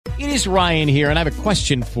It is Ryan here, and I have a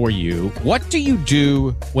question for you. What do you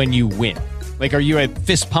do when you win? Like, are you a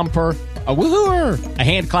fist pumper, a woohooer, a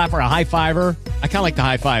hand clapper, a high fiver? I kind of like the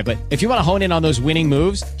high five, but if you want to hone in on those winning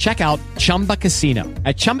moves, check out Chumba Casino.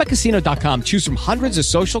 At ChumbaCasino.com, choose from hundreds of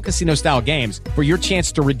social casino-style games for your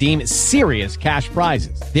chance to redeem serious cash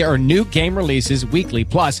prizes. There are new game releases weekly,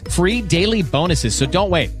 plus free daily bonuses. So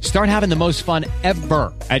don't wait. Start having the most fun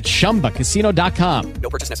ever at ChumbaCasino.com.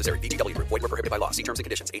 No purchase necessary. VGW Group. Void where prohibited by law. See terms and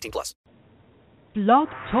conditions. 18+. Blog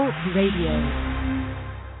Talk Radio.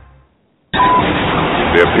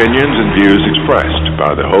 The opinions and views expressed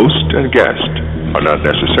by the host and guest are not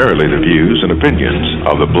necessarily the views and opinions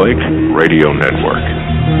of the Blake Radio Network.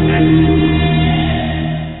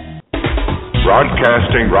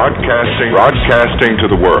 Broadcasting to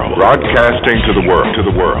the world.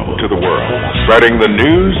 Spreading the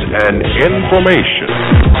news and information.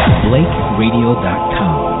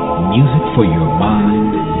 BlakeRadio.com. Music for your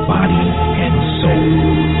mind, body, and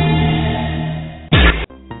soul.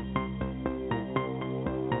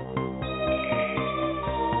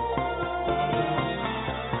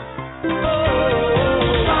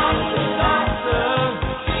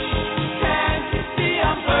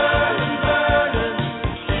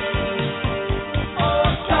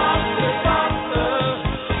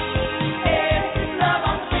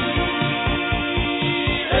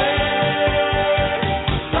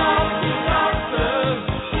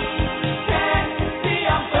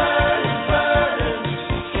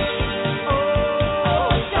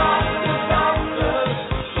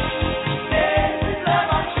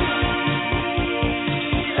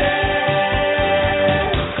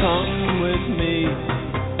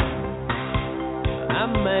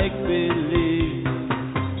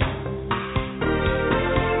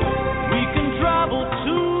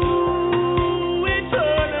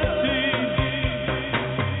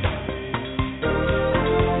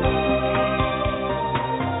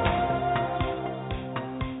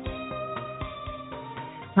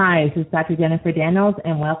 Hi, this is Dr. Jennifer Daniels,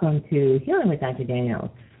 and welcome to Healing with Dr. Daniels.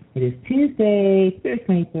 It is Tuesday,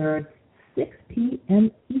 February 23rd, 6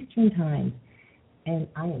 p.m. Eastern Time, and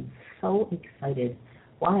I am so excited.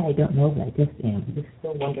 Why, I don't know, but I just am. It is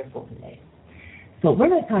so wonderful today. So what we're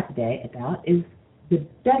going to talk today about is the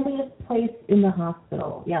deadliest place in the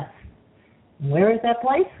hospital. Yes. Where is that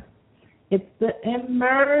place? It's the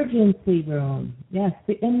emergency room. Yes,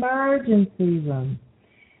 the emergency room.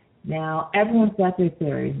 Now, everyone's got their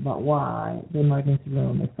theories about why the emergency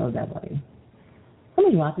room is so deadly. Some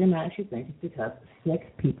of you out there might actually think it's because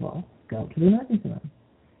sick people go to the emergency room.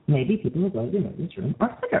 Maybe people who go to the emergency room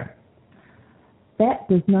are sicker. That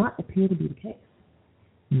does not appear to be the case.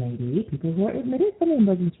 Maybe people who are admitted to the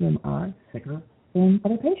emergency room are sicker than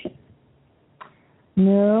other patients.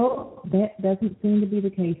 No, that doesn't seem to be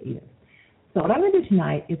the case either. So what I'm going to do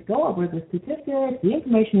tonight is go over the statistics, the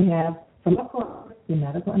information we have from, of course, the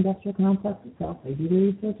medical industrial complex itself. They do the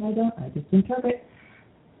research, I don't. I just interpret.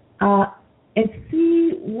 And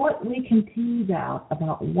see what we can tease out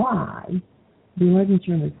about why the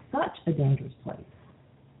emergency room is such a dangerous place.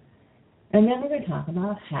 And then we're going to talk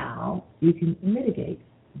about how you can mitigate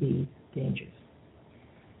these dangers.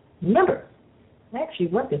 Remember, I actually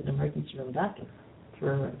worked as an emergency room doctor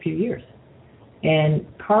for a few years. And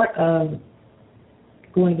part of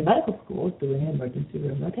going to medical school is doing an emergency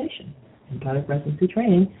room rotation. And part of residency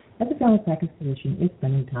training as a family practice physician is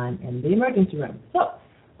spending time in the emergency room. So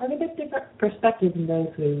I have a bit different perspective than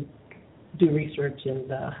those who do research and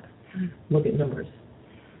look at numbers.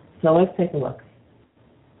 So let's take a look.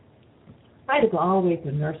 I had to go all the way to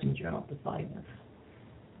the nursing journal to find this.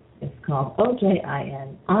 It's called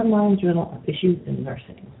OJIN, Online Journal of Issues in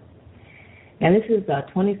Nursing. And this is a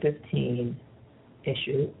 2015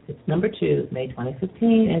 issue. It's number 2, May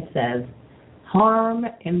 2015, and it says, Harm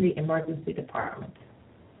in the Emergency Department.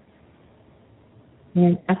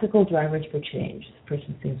 And ethical drivers for change. This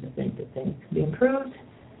person seems to think that things can be improved.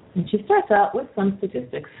 And she starts out with some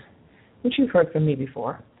statistics, which you've heard from me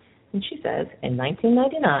before. And she says, in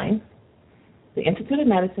 1999, the Institute of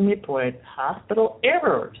Medicine reported hospital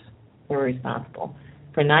errors were responsible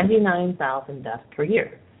for 99,000 deaths per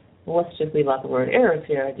year. Well, let's just leave out the word errors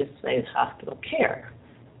here and just say hospital care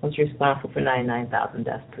was responsible for 99,000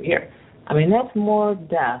 deaths per year. I mean, that's more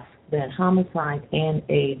deaths than homicide and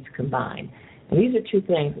AIDS combined. And these are two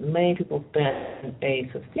things that many people spend a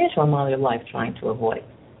substantial amount of their life trying to avoid.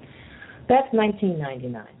 That's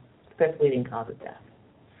 1999, fifth leading cause of death.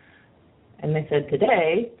 And they said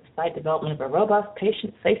today, despite development of a robust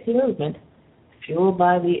patient safety movement, fueled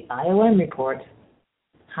by the IOM report,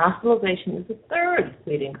 hospitalization is the third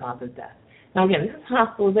leading cause of death. Now again, this is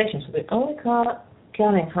hospitalization, so they're only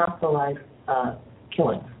counting hospitalized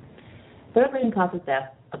killings. third leading cause of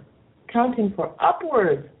death, accounting for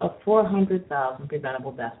upwards of 400,000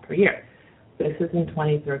 preventable deaths per year. This is in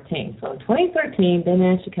 2013. So in 2013, they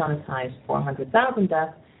managed to count as high as 400,000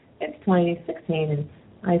 deaths. It's 2016, and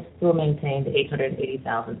I still maintain the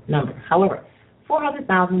 880,000 number. However,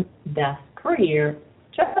 400,000 deaths per year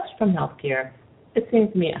just from healthcare, it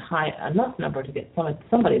seems to me a high enough number to get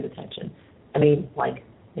somebody's attention. I mean, like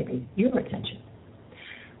maybe your attention.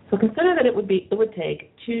 So consider that it would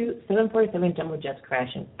take 2 747 jumbo jets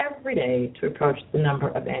crashing every day to approach the number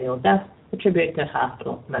of annual deaths attributed to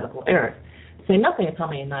hospital medical errors. To say nothing of how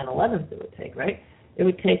many 9/11s it would take, right? It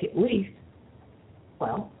would take at least,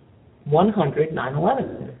 100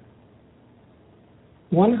 9/11s.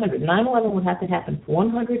 9/11 would have to happen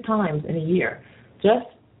 100 times in a year just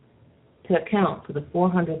to account for the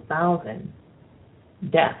 400,000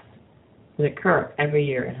 deaths that occur every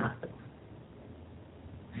year in hospitals.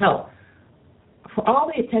 So, for all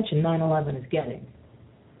the attention 9/11 is getting,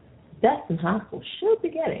 deaths in hospitals should be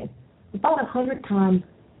getting about 100 times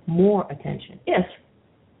more attention if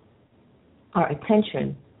our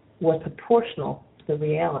attention was proportional to the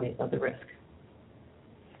reality of the risk.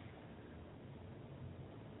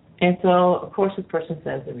 And so, of course, this person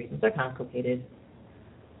says the reasons are complicated,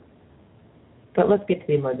 but let's get to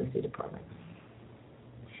the emergency department.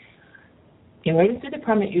 Emergency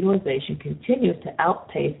department utilization continues to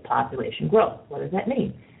outpace population growth. What does that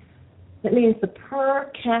mean? That means the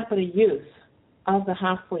per capita use of the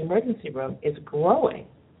hospital emergency room is growing.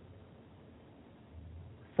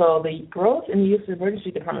 So the growth in the use of the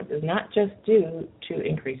emergency department is not just due to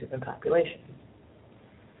increases in population.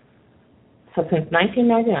 So since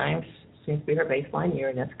 1999, which seems to be her baseline year,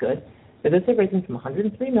 and that's good, visits have risen from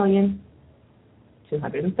 103 million to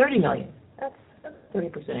 130 million. That's a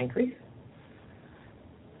 30% increase.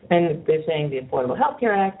 And they're saying the Affordable Health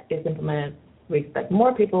Care Act is implemented. We expect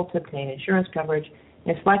more people to obtain insurance coverage.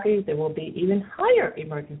 And it's likely there will be even higher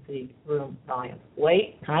emergency room volumes.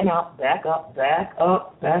 Wait, time out, back up.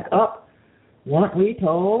 Weren't we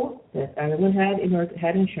told that everyone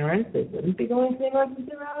had insurance, they wouldn't be going to the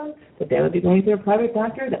emergency room, that they would be going to a private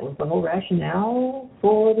doctor? That was the whole rationale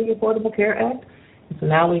for the Affordable Care Act. And so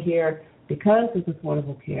now we hear, because there's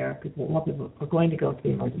affordable care, more people are going to go to the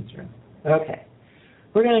emergency room. Okay.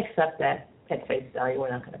 We're going to accept that at face value.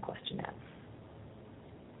 We're not going to question that.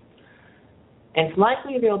 And it's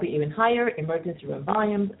likely there will be even higher emergency room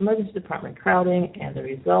volumes, emergency department crowding, and the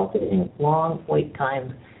resulting long wait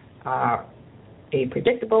times are a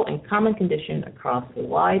predictable and common condition across a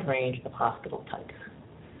wide range of hospital types.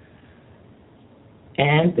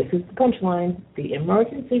 And this is the punchline. The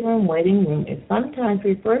emergency room waiting room is sometimes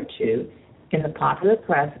referred to in the popular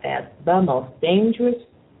press as the most dangerous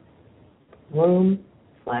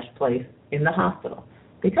room/place in the hospital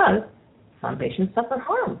because some patients suffer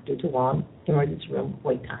harm due to long emergency room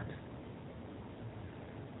wait times.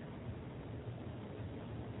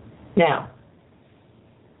 Now,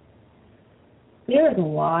 there is a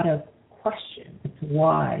lot of question as to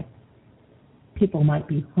why people might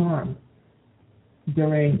be harmed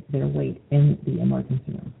during their wait in the emergency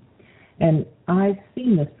room. And I've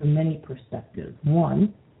seen this from many perspectives.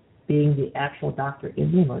 One, being the actual doctor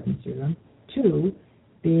in the emergency room. Two,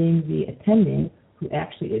 being the attending who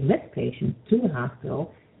actually admits patients to the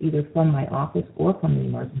hospital, either from my office or from the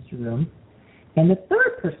emergency room. And the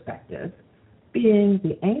third perspective being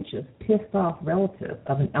the anxious, pissed off relative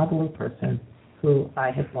of an elderly person who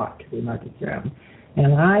I have brought to the emergency room.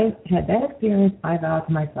 And when I had that experience, I vowed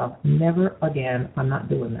to myself, never again, I'm not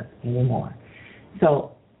doing this anymore.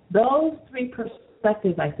 So those three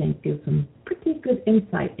perspectives, I think, give some pretty good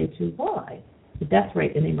insight into why the death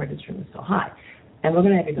rate in the emergency room is so high. And we're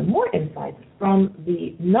going to have even more insights from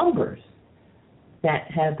the numbers that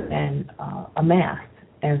have been amassed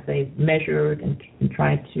as they've measured and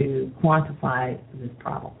tried to quantify this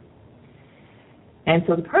problem. And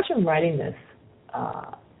so the person writing this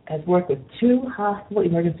has worked with 2 hospital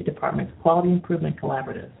emergency departments, quality improvement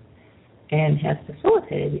collaboratives, and has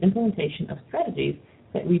facilitated the implementation of strategies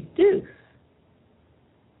that reduce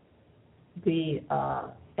the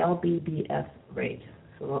LBBS rate.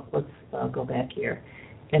 So let's go back here.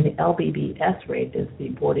 And the LBBS rate is the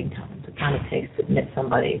boarding time the time it takes to admit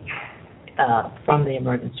somebody from the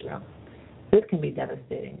emergency room. This can be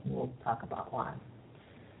devastating, and we'll talk about why.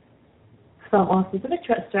 So while specific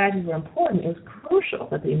strategies are important, it was crucial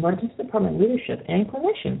that the emergency department leadership and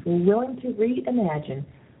clinicians were willing to reimagine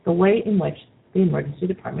the way in which the emergency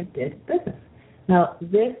department did business. Now,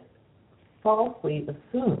 this falsely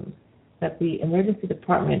assumes that the emergency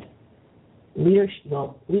department leadership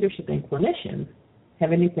and clinicians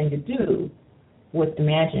have anything to do with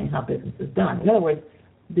imagining how business is done. In other words,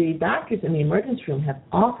 the doctors in the emergency room have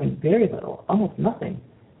often very little, almost nothing,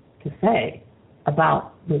 to say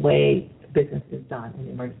about the way business is done in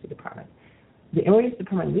the emergency department. The emergency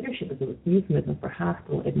department leadership is a euphemism for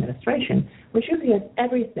hospital administration, which usually has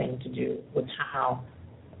everything to do with how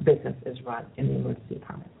business is run in the emergency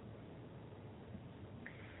department.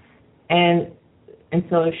 And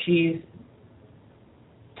so she's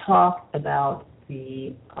talked about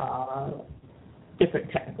the different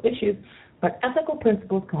technical issues, but ethical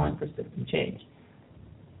principles calling for system change.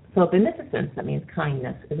 So beneficence, that means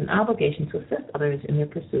kindness, is an obligation to assist others in their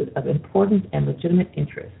pursuit of important and legitimate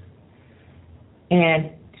interests,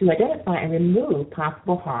 and to identify and remove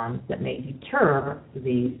possible harms that may deter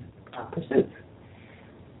these pursuits.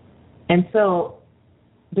 And so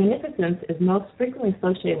beneficence is most frequently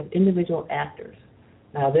associated with individual actors.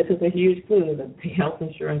 Now, this is a huge clue that the health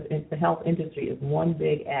industry is one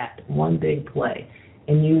big act, one big play,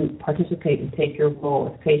 and you participate and take your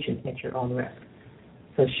role as patient at your own risk.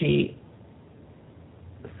 So she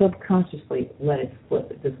subconsciously let it slip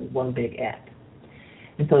that this is one big act.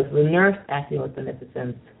 And so it's the nurse acting with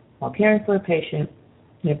beneficence while caring for a patient.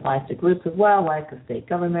 It applies to groups as well, like the state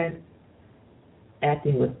government,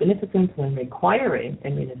 acting with beneficence when requiring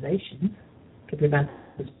immunizations to prevent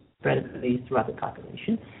the spread of disease throughout the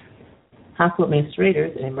population. Hospital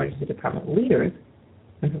administrators and emergency department leaders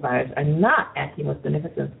and providers are not acting with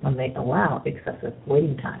beneficence when they allow excessive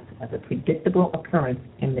waiting times as a predictable occurrence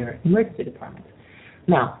in their emergency departments.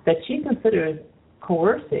 Now, that she considers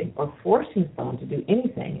coercing or forcing someone to do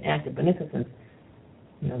anything in act of beneficence,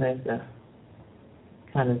 there's a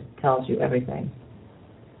kind of tells you everything.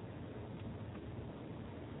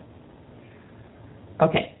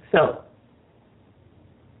 Okay, so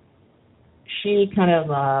she kind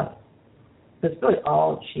of that's really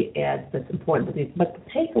all she adds that's important. But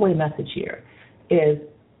the takeaway message here is,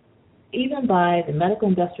 even by the medical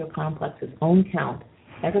industrial complex's own count,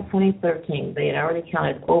 as of 2013, they had already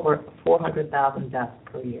counted over 400,000 deaths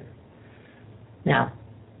per year. Now,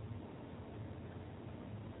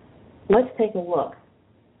 let's take a look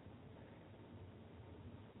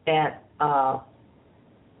at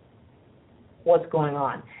what's going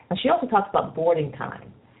on. And she also talks about boarding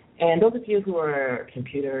time. And those of you who are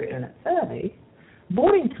computer internet savvy,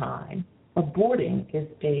 boarding time, or boarding, is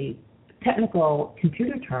a technical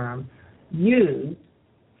computer term used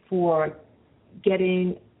for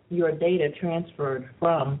getting your data transferred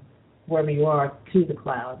from wherever you are to the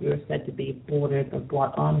cloud. You're said to be boarded or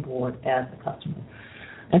brought on board as a customer.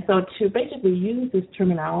 And so to basically use this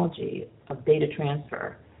terminology of data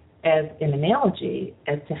transfer as an analogy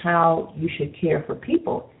as to how you should care for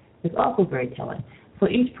people is also very telling. So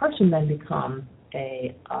each person then becomes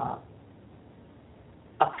a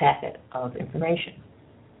packet of information.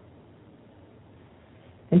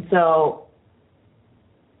 And so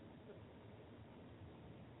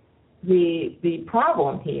the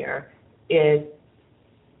problem here is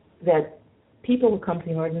that people who come to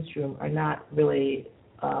the emergency room are not really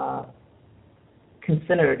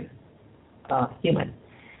considered human.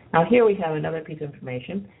 Now here we have another piece of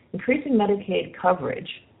information. Increasing Medicaid coverage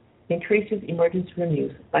increases emergency room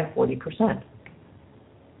use by 40%.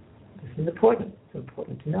 This is important. It's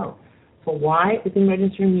important to know. So why is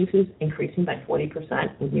emergency room use increasing by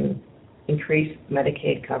 40% when you increase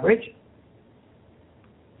Medicaid coverage?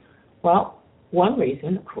 Well, one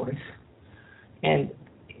reason, of course, and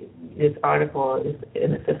this article is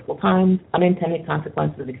in the Fiscal Times, unintended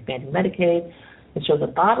consequences of expanding Medicaid. It shows a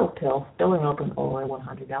bottle pill spilling open over a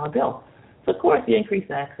 $100 bill. So, of course, the increased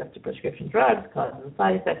access to prescription drugs causes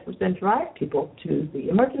side effects, which then drive people to the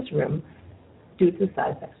emergency room due to the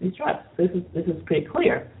side effects of these drugs. So this is pretty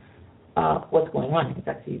clear what's going on. It's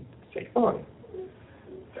actually straightforward.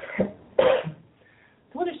 So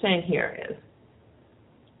what they're saying here is,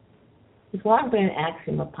 it's long been an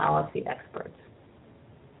axiom of policy experts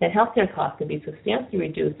that healthcare costs could be substantially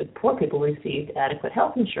reduced if poor people received adequate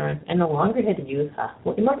health insurance and no longer had to use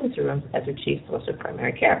hospital emergency rooms as their chief source of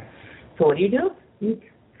primary care. So what do? You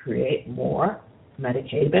create more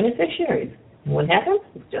Medicaid beneficiaries. And what happens?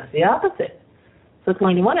 It's just the opposite. So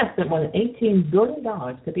according to one estimate, more than $18 billion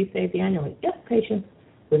could be saved annually if patients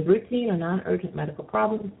with routine or non-urgent medical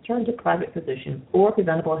problems turn to private physicians or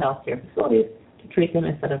preventable health care facilities to treat them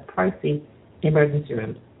instead of pricey emergency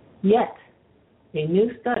rooms. Yet, a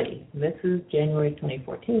new study, this is January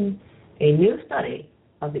 2014, a new study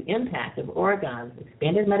of the impact of Oregon's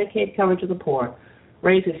expanded Medicaid coverage of the poor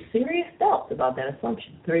raises serious doubts about that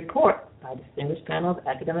assumption. The report by a distinguished panel of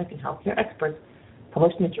academic and healthcare experts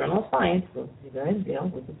published in the Journal of Science,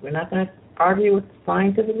 we're not going to argue with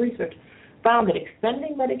scientific research, found that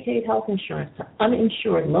extending Medicaid health insurance to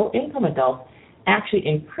uninsured low-income adults actually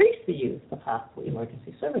increase the use of hospital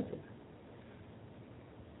emergency services.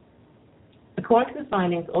 According to the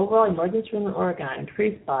findings, overall emergency room in Oregon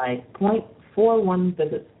increased by 0.41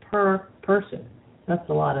 visits per person. That's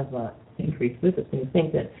a lot of increased visits when you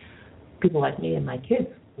think that people like me and my kids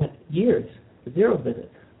went years to 0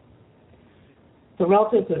 visits. So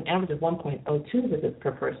relative to an average of 1.02 visits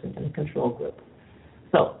per person in the control group.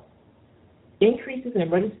 So increases in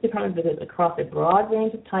emergency department visits across a broad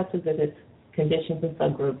range of types of visits, conditions, and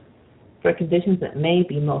subgroups for conditions that may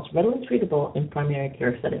be most readily treatable in primary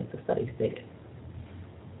care settings, the study stated.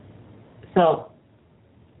 So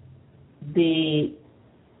the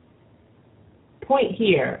point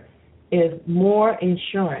here is more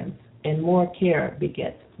insurance and more care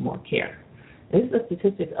begets more care. This is a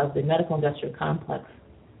statistic of the medical industrial complex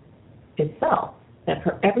itself, that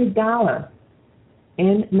for every dollar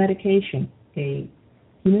in medication a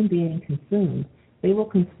human being consumes, they will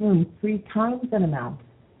consume 3 times that amount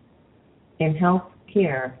in health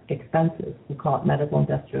care expenses, we call it medical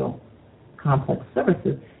industrial complex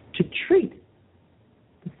services, to treat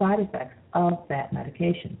the side effects of that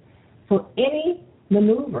medication. So any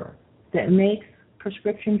maneuver that makes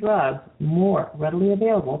prescription drugs more readily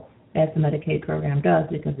available, as the Medicaid program does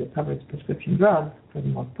because it covers prescription drugs for the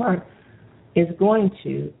most part, is going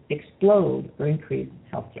to explode or increase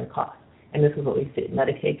healthcare costs. And this is what we see.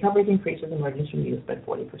 Medicaid coverage increases emergency room use by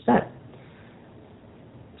 40%.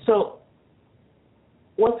 So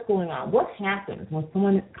what's going on? What happens when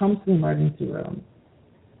someone comes to the emergency room?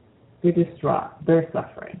 They're distraught. They're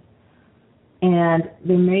suffering. And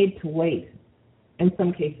they're made to wait, in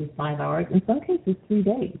some cases 5 hours, in some cases 3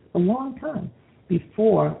 days, a long time,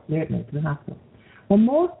 before they're admitted to the hospital. Well,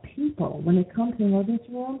 most people, when they come to the emergency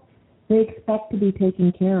room, they expect to be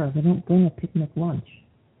taken care of. They don't bring a picnic lunch.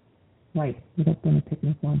 Right, they don't bring a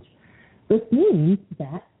picnic lunch. This means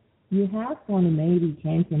that you have someone who maybe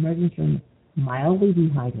came to the emergency room mildly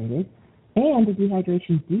dehydrated, and the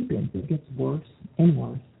dehydration deepens. It gets worse and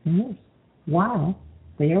worse and worse while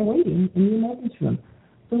they are waiting in the emergency room.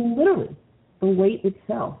 So literally, the wait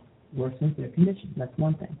itself worsens their condition. That's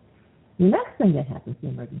one thing. The next thing that happens in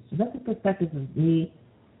the emergency room, that's the perspective of me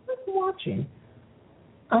just watching.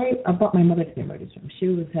 I brought my mother to the emergency room. She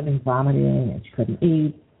was having vomiting and she couldn't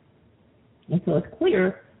eat. And so it's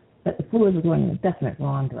clear that the fluids are going in a definite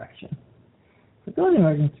wrong direction. So go to the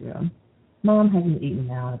emergency room. Mom hasn't eaten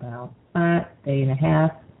now in about a day and a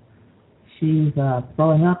half. She's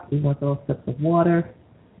throwing up, even with little sips of water.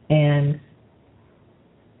 And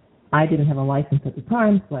I didn't have a license at the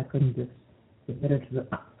time, so I couldn't just admit her to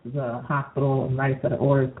the hospital and write a set of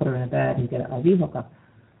orders, put her in a bed, and get an IV hookup.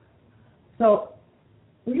 So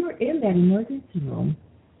we were in that emergency room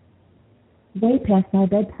way past my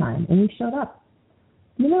bedtime, and we showed up.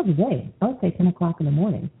 In the middle of the day, I would say 10 o'clock in the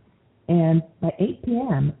morning, and by 8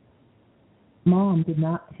 p.m., Mom did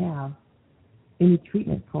not have any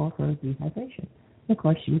treatment for her dehydration. And of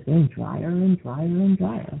course, she was getting drier and drier and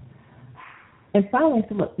drier. And finally, I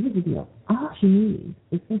said, look, here's the deal. All she needs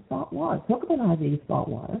is some salt water. Hook up an IV salt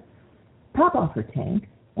water, top off her tank,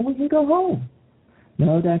 and we can go home.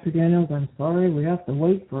 No, Dr. Daniels, I'm sorry, we have to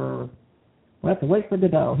wait for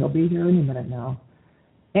Godot. He'll be here any minute now.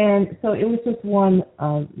 And so it was just one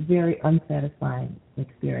very unsatisfying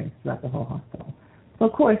experience throughout the whole hospital. So,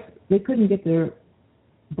 of course, they couldn't get their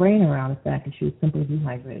brain around the fact that she was simply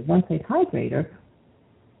dehydrated. Once they'd hydrate her,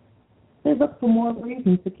 they looked for more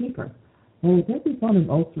reasons to keep her. Well, we think we found an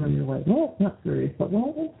ulcer in your leg. Well, it's not serious, but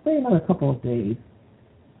well, let's stay another couple of days.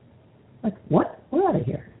 Like, what? We're out of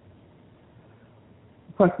here.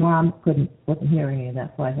 Of course, Mom wasn't hearing any of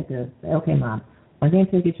that, so I had to say, okay, Mom, I'm going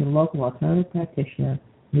to take you to a local alternative practitioner.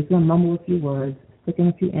 He's going to mumble a few words, stick in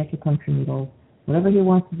a few acupuncture needles. Whatever he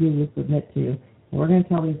wants to do, we'll submit to. And we're going to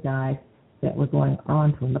tell these guys that we're going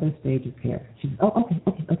on to another stage of care. She said, oh,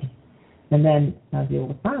 okay. And then I was able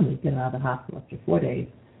to finally get her out of the hospital after 4 days,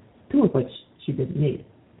 2 of which she didn't need.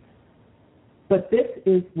 But this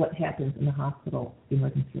is what happens in the hospital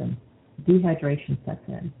emergency room. Dehydration sets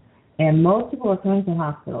in. And most people are coming to the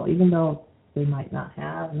hospital, even though they might not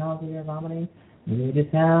have nausea or vomiting, maybe they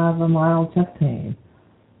just have a mild chest pain.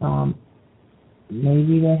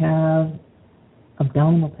 Maybe they have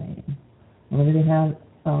abdominal pain. Maybe they have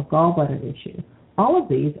a gallbladder issue. All of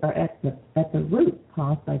these are at the root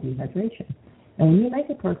caused by dehydration. And when you make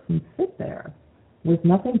a person sit there with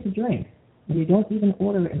nothing to drink, and you don't even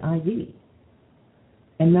order an IV,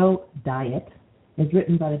 and no diet is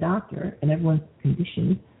written by the doctor, and everyone's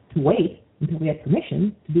conditioned to wait until we have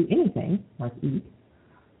permission to do anything, like eat,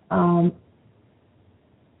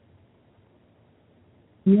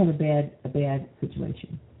 you have a bad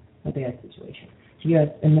situation. Yes,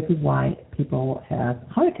 and this is why people have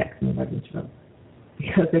heart attacks in the emergency room.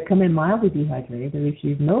 Because they come in mildly dehydrated, they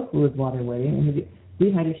receive no fluids while they're waiting, and the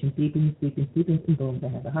dehydration deepens, and boom, they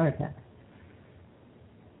have a heart attack.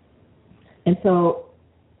 And so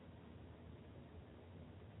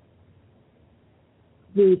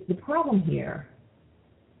the problem here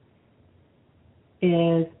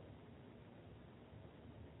is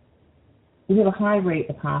we have a high rate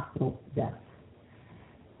of hospital deaths.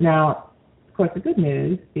 Now, of course, the good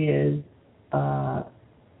news is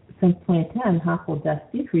since 2010, hospital deaths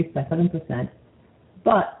decreased by 7%,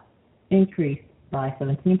 but increased by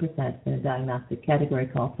 17% in a diagnostic category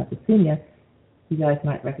called septicemia. You guys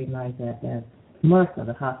might recognize that as MRSA,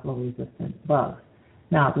 the hospital-resistant bug.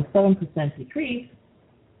 Now, the 7% decrease,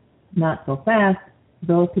 not so fast.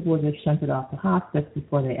 Those people were just shunted off to hospice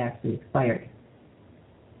before they actually expired.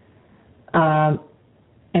 And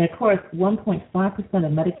of course, 1.5%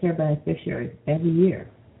 of Medicare beneficiaries every year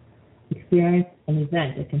experience an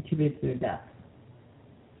event that contributes to their death.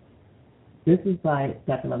 This is by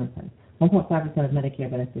Dr. Levinson. 1.5% of Medicare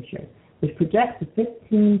beneficiaries, which projects to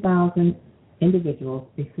 15,000 individuals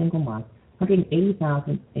a single month,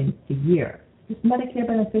 180,000 in a year. Just Medicare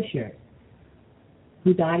beneficiaries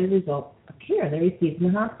who died as a result of care they received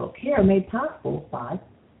in the hospital. Care made possible by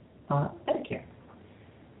Medicare.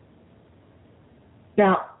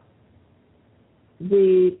 Now,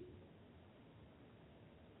 the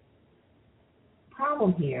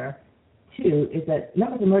problem here, too, is that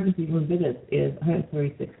number of emergency room visits is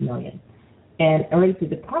 136 million. And emergency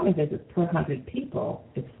department visits per 100 people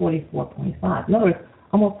is 44.5. In other words,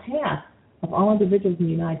 almost half of all individuals in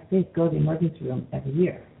the United States go to the emergency room every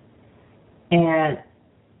year. And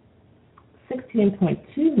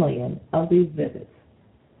 16.2 million of these visits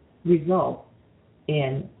result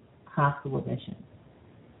in hospital admissions.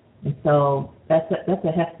 And so that's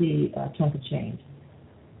a hefty chunk of change.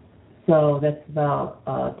 So that's about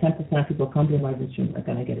 10% of people who come to the emergency room are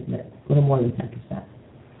going to get admitted, a little more than 10%.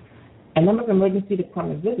 And number of emergency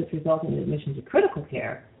department visits resulting in admission to critical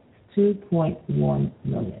care is 2.1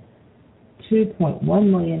 million. 2.1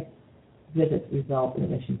 million visits result in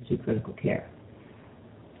admission to critical care.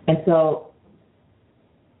 And so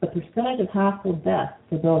the percentage of hospital deaths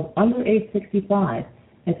for those under age 65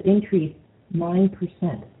 has increased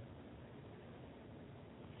 9%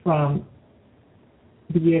 from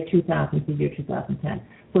the year 2000 to the year 2010.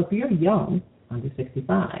 So if you're young, under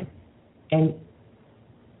 65, and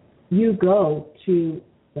you go to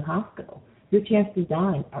the hospital, your chances of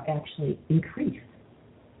dying are actually increased.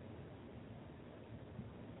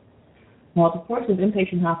 While the proportion of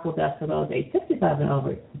inpatient hospital deaths for those age 65 and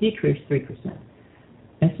over decreased 3%.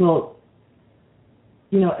 And so,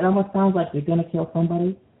 it almost sounds like you're going to kill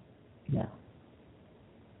somebody. No.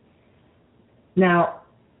 Now,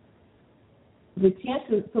 the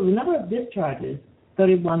number of discharges,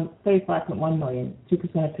 35.1 million,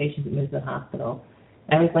 2% of patients admitted to the hospital.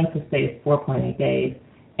 Average length of stay is 4.8 days.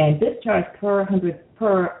 And discharge per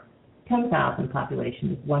 10,000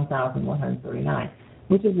 population is 1,139,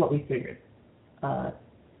 which is what we figured, 10%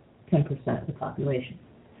 of the population.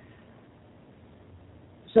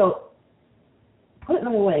 So, put it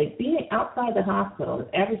another way, being outside the hospital,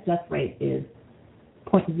 the average death rate is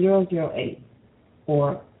 0.008,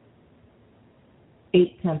 or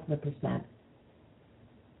 0.8%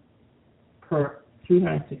 per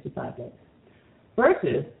 365 days,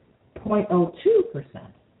 versus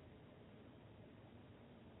 0.02%,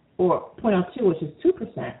 or 0.02, which is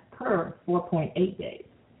 2% per 4.8 days.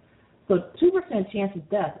 So 2% chance of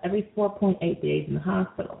death every 4.8 days in the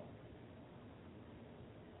hospital.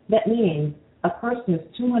 That means a person is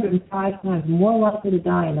 205 times more likely to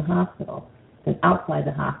die in the hospital than outside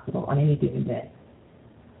the hospital on any given day.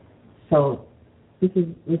 So this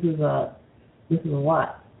is a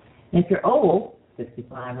lot. And if you're old,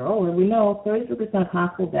 65 or older, we know 33% of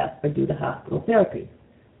hospital deaths are due to hospital therapy.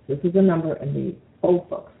 This is the number in the old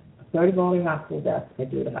folks. A third of all your hospital deaths are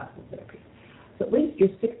due to hospital therapy. So at least you're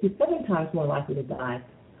 67 times more likely to die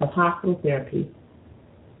of hospital therapy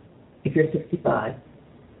if you're 65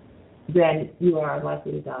 than you are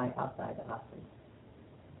likely to die outside the hospital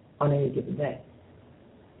on any given day.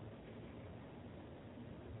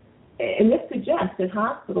 And this suggests that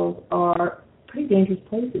hospitals are pretty dangerous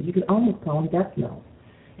places. You could almost call them death knells.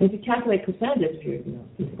 And if you calculate percentages, if you're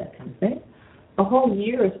into that kind of thing, a whole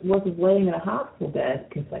year's worth of laying in a hospital bed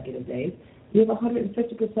consecutive days, you have a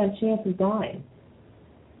 150% chance of dying.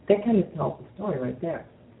 That kind of tells the story right there.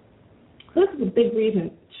 So this is a big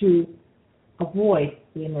reason to avoid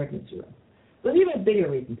the emergency room. There's even a bigger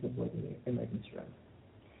reason to avoid the emergency room.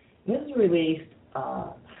 This was released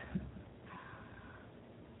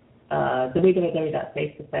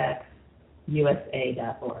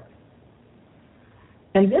www.safethefaxusa.org.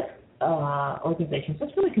 And this organization is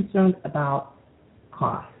just really concerned about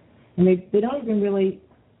cost. And they don't even really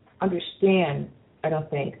understand, I don't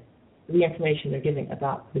think, the information they're giving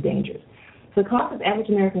about the dangers. So the cost of average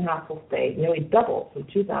American hospital stay nearly doubled from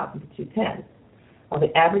 2000 to 2010, while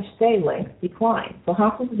the average stay length declined. So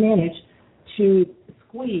hospitals managed to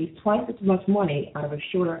squeeze twice as much money out of a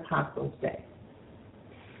shorter hospital stay.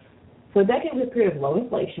 So that was a period of low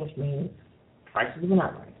inflation, which means prices were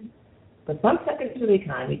not rising. But some sectors of the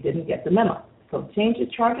economy didn't get the memo. So charges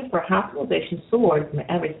for hospitalization soared from an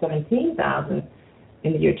average $17,000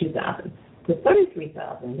 in the year 2000 to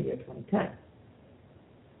 $33,000 in the year 2010.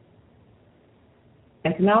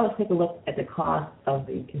 And so now let's take a look at the cost of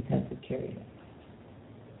the intensive care unit.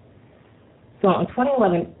 So in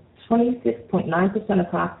 2011, 26.9% of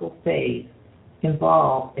hospital stays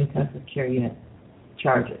involved intensive care unit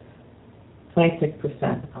charges.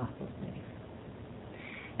 26% of hospital stays.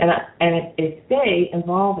 And a stay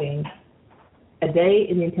involving a day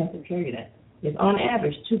in the intensive care unit is on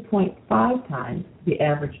average 2.5 times the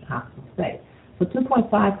average hospital stay. So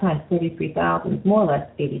 2.5 times 33,000 is more or less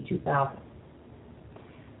 82,000.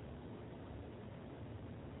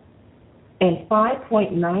 And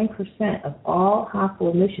 5.9% of all hospital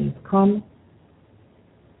admissions come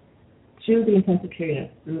to the intensive care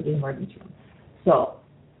unit through the emergency room. So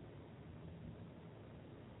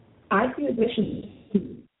ICU admissions,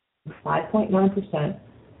 5.9%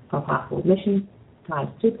 of hospital admissions times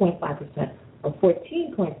 2.5%, or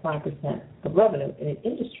 14.5% of revenue in an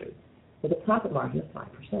industry with a profit margin of 5%.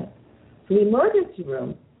 So the emergency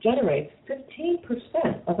room generates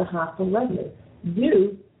 15% of the hospital revenue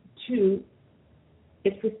due to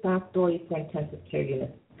its responsibility for intensive care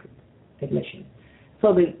unit admission.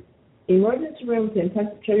 So the emergency room to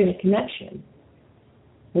intensive care unit connection,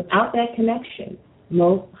 without that connection,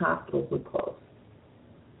 most hospitals would close.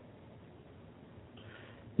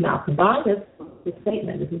 Now, combine this with the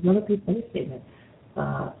statement. This is another statement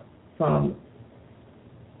from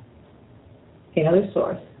another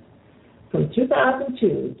source. From 2002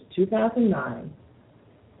 to 2009,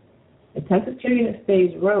 intensive care unit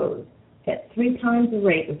stays rose at 3 times the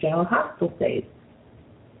rate of general hospital stays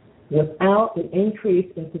without an increase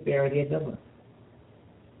in severity of illness.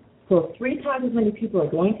 So 3 times as many people are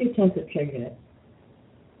going to intensive care units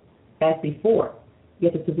as before,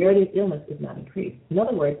 yet the severity of illness is not increased. In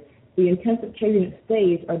other words, the intensive care unit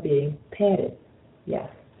stays are being padded. Yes.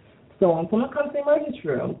 So when someone comes to the emergency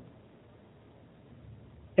room,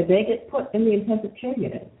 if they get put in the intensive care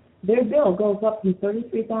unit, their bill goes up from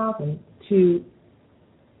 $33,000 to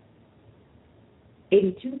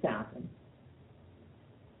 $82,000.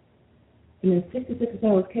 And in 66% of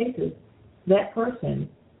those cases, that person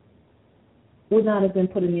would not have been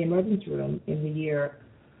put in the emergency room in the year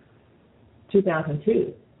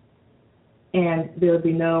 2002. And there would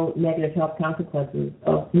be no negative health consequences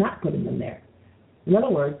of not putting them there. In other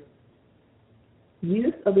words,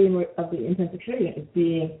 use of the intensive care unit is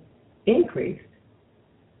being increased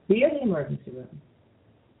via the emergency room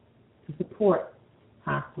to support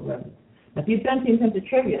hospital revenue. Now, if you've been to the intensive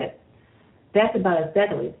care unit, that's about as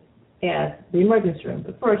deadly as the emergency room.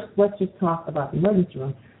 But first, let's just talk about the emergency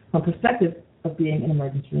room from the perspective of being an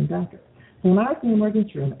emergency room doctor. So when I was in the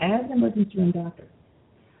emergency room, as an emergency room doctor,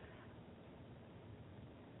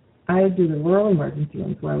 I would do the rural emergency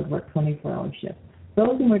rooms where I would work 24-hour shifts.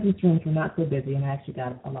 Those emergency rooms were not so busy, and I actually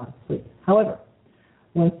got a lot of sleep. However,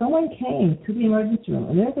 when someone came to the emergency room,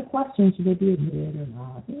 and there's a question, should they be admitted or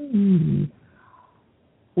not,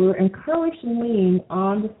 we were encouraged to lean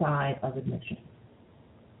on the side of admission.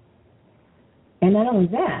 And not only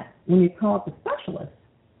that, when you call up the specialist,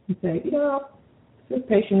 you say, this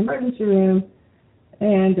patient emergency room,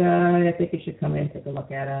 and I think you should come in and take a look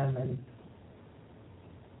at him and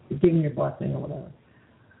give him your blessing or whatever.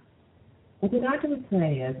 What the doctor would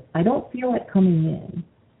say is, I don't feel like coming in.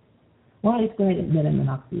 Why don't you just go ahead and admit him and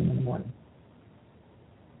I'll see him in the morning.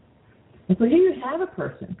 And so here you have a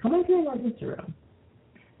person coming to the emergency room.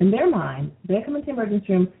 In their mind, they come into the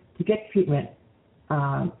emergency room to get treatment,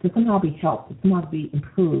 to somehow be helped, to somehow be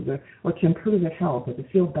improved, or to improve their health, or to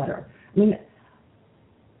feel better. I mean,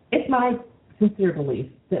 it's my sincere belief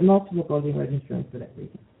that most people go to the emergency room for that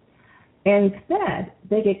reason. And instead,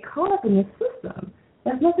 they get caught up in this system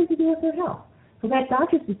that has nothing to do with their health. So that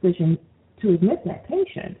doctor's decision to admit that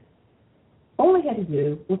patient only had to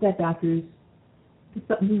do with that doctor's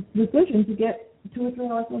decision to get 2 or 3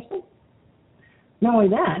 hours more sleep. Not only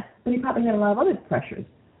that, but he probably had a lot of other pressures.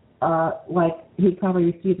 Like he probably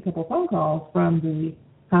received a couple of phone calls from the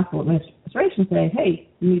hospital administration saying, hey,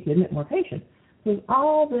 you need to admit more patients. There's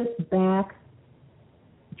all this back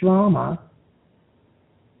drama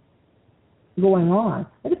going on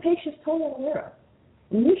that the patient's totally aware of.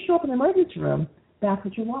 When you show up in the emergency room, that's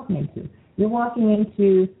what you're walking into. You're walking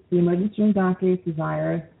into the emergency room doctor's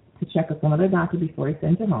desire to check with some other doctor before he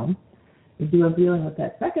sends you home. You're dealing with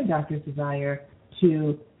that second doctor's desire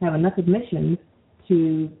to have enough admissions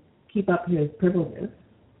to keep up his privileges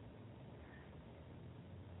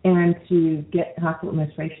and to get hospital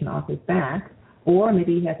administration off his back, or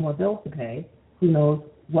maybe he has more bills to pay. Who knows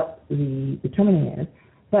what the determining is.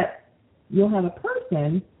 But you'll have a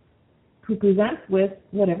person who presents with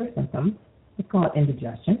whatever symptoms, let's call it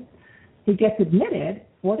indigestion. He gets admitted,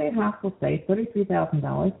 4-day hospital stay,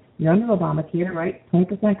 $33,000. You're under Obamacare, right?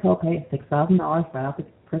 20% copay, $6,000 right out the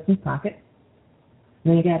person's pocket.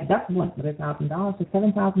 And then you got a deductible, another $1,000, so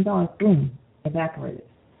 $7,000, boom, evaporated.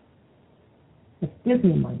 It's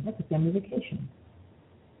Disney money. That's a family vacation.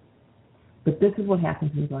 But this is what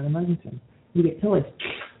happens when you go to the emergency room. You get totally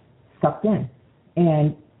sucked in,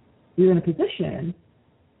 and you're in a position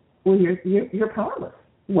where you're powerless.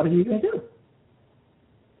 What are you going to do?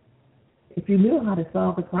 If you knew how to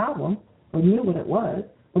solve the problem, or knew what it was,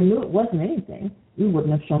 or knew it wasn't anything, you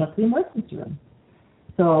wouldn't have shown up to the emergency room.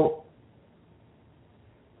 So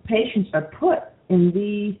patients are put in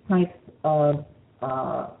these types of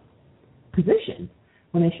positions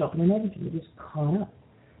when they show up in the emergency room. They're just caught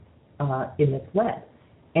up in this web.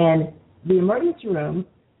 And the emergency room,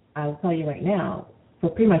 I'll tell you right now, for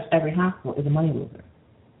pretty much every hospital is a money loser.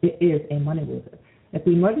 It is a money loser. If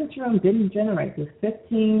the emergency room didn't generate this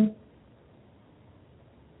 15%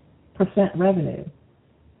 revenue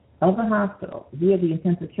of the hospital via the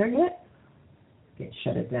intensive care unit, okay,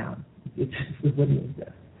 shut it down. It wouldn't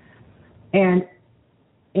exist. And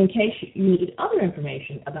in case you need other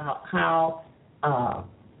information about how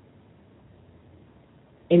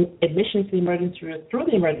admissions to the emergency room, through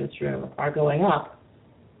the emergency room, are going up,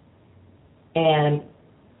 and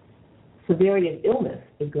severity of illness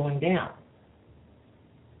is going down.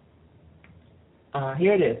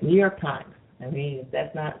 Here it is, New York Times. I mean, if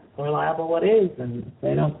that's not reliable, what is? And if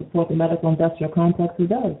they don't support the medical industrial complex, who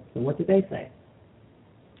does? So what did they say?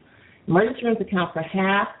 Emergency rooms account for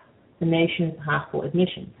half the nation's hospital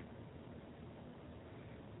admissions,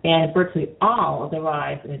 and virtually all of the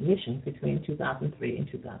rise in admissions between 2003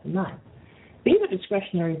 and 2009. These are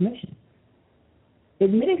discretionary admissions.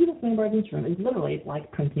 Admitting people to the emergency room is literally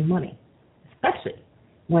like printing money, especially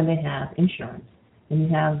when they have insurance and you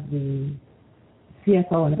have the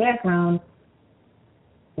CFO in the background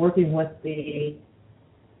working with the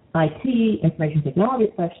IT, information technology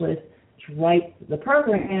specialist, to write the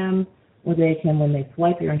program where they can, when they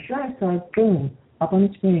swipe your insurance card, boom, up on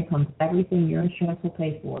the screen comes everything your insurance will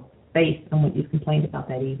pay for based on what you've complained about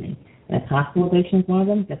that evening. And if hospitalization is one of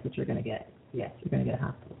them, guess what you're going to get? Yes, you're going to get a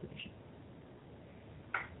hospitalization.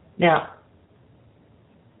 Now,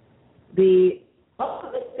 the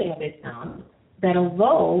other thing they found that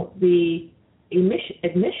although the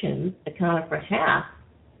admissions accounted for half,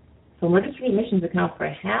 so emergency admissions account for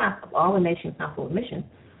half of all the nation's hospital admissions,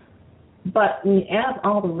 but when you add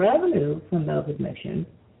all the revenue from those admissions,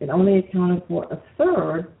 it only accounted for a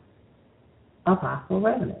third of hospital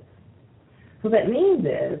revenues. So that means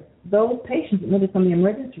is those patients admitted from the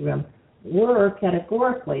emergency room were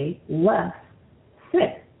categorically less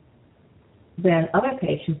sick than other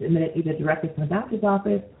patients admitted either directly from the doctor's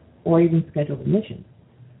office or even scheduled admissions.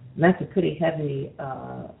 And that's a pretty heavy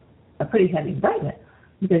indictment,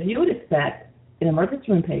 because you would expect an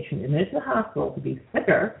emergency room patient admitted to the hospital to be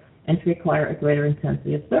sicker and to require a greater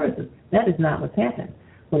intensity of services. That is not what's happened.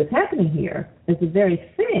 What is happening here is the very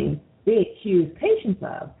thing they accuse patients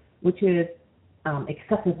of, which is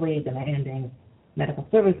excessively demanding medical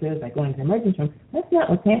services by going to the emergency room. That's not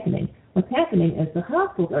what's happening. What's happening is the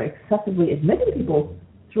hospitals are excessively admitting people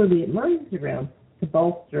through the emergency room to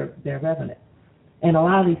bolster their revenue. And a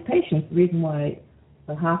lot of these patients, the reason why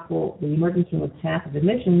the emergency room was half of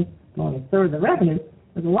admissions, only a third of the revenue,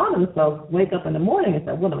 is a lot of the folks wake up in the morning and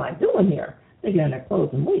say, what am I doing here? They get in their clothes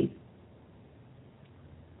and leave.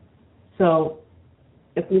 So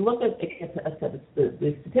if we look at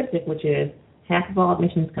the statistic, which is half of all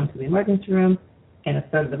admissions come to the emergency room and a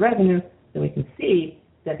third of the revenue, then we can see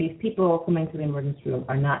that these people coming to the emergency room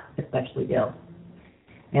are not especially ill.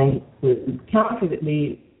 And we counter this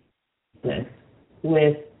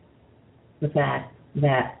with the fact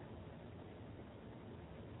that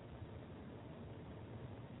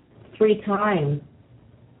 3 times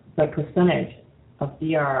the percentage of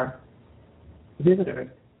ER visitors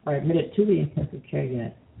are admitted to the intensive care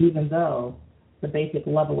unit, even though the basic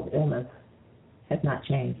level of illness has not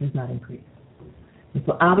changed, has not increased. And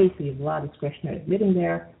so obviously there's a lot of discretionary admitting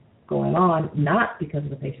there going on, not because of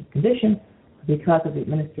the patient's condition, but because of the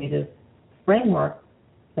administrative framework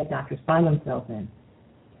that doctors find themselves in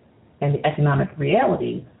and the economic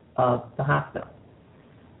reality of the hospital.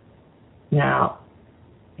 Now,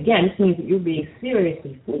 again, this means that you're being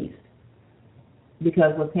seriously fleeced,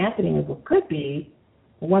 because what's happening is what could be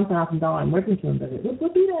a $1,000 emergency room visit, which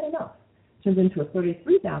would be that enough, turns into a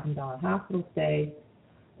 $33,000 hospital stay,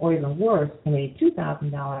 or even worse, an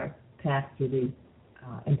 $82,000 pass through the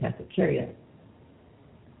intensive care unit.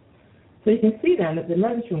 So you can see then that the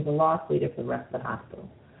emergency room is a loss leader for the rest of the hospital.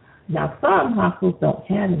 Now, some hospitals don't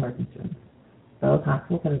have emergency rooms. Those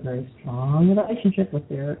hospitals have a very strong relationship with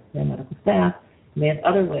their medical staff, and they have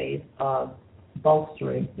other ways of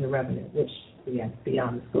bolstering their revenue, which, again, is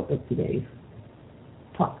beyond the scope of today's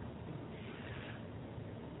talk.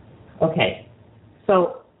 Okay,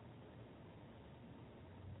 so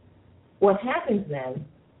what happens then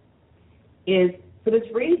is, for this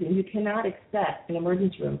reason, you cannot expect an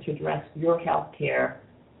emergency room to address your health care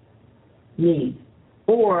needs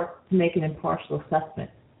or to make an impartial assessment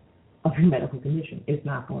of your medical condition. It's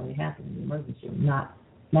not going to happen in the emergency room, not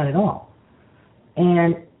at all.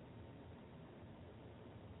 And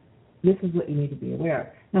this is what you need to be aware of.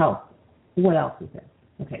 Now, what else is there?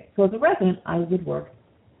 Okay, so as a resident, I would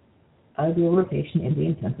do a rotation in the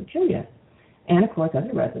intensive care unit. And, of course, as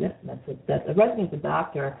a resident, that's a resident is a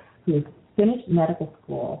doctor who's finished medical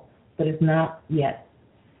school but is not yet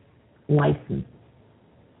licensed.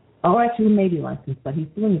 Or actually may be licensed, but he's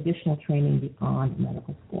doing additional training beyond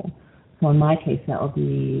medical school. So in my case, that will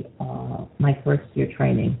be my first year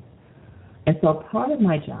training. And so part of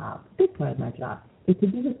my job, a big part of my job, is to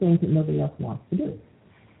do the things that nobody else wants to do.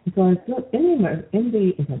 And so I was in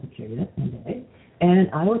the intensive care unit one day, and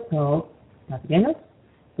I was told, Dr. Dennis,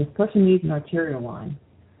 this person needs an arterial line.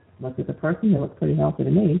 I looked at the person, they looked pretty healthy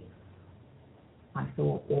to me. I said,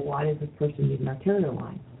 well, why does this person need an arterial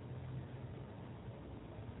line?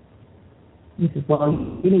 He says, well,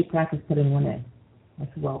 you need practice put in 1A. I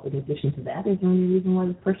said, well, in addition to that, is there any reason why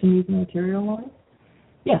this person needs an arterial line?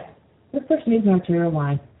 Yes, this person needs an arterial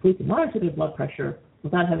line so we can monitor their blood pressure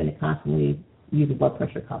without having to constantly use a blood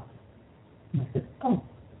pressure cuff. And I said, oh.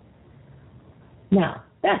 Now,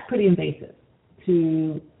 that's pretty invasive,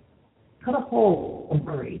 to cut a hole in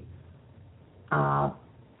the artery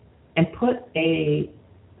and put a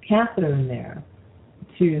catheter in there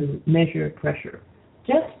to measure pressure,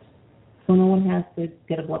 just so no one has to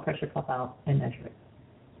get a blood pressure cuff out and measure it.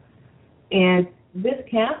 And this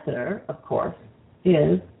catheter, of course,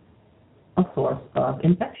 is a source of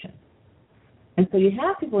infection. And so you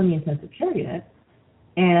have people in the intensive care unit,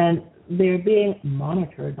 and they're being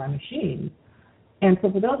monitored by machines. And so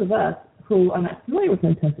for those of us who are not familiar with the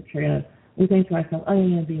intensive care unit, we think to ourselves, oh,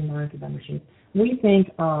 yeah, being monitored by machines. We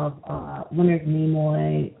think of Leonard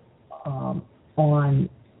Nimoy on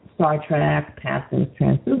Star Trek, passing his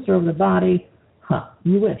transducer over the body.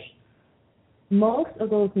 You wish. Most of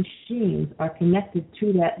those machines are connected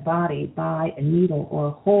to that body by a needle or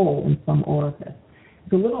a hole in some orifice.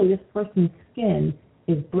 So literally this person's skin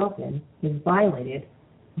is broken, is violated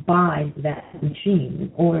by that machine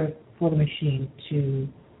in order for the machine to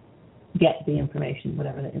get the information,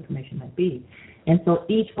 whatever the information might be. And so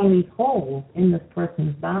each one of these holes in this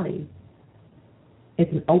person's body is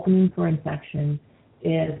an opening for infection,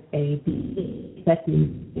 is a defect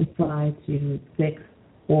in try to fix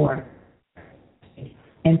or.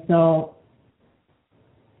 And so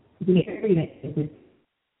the area is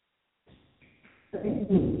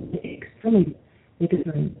extremely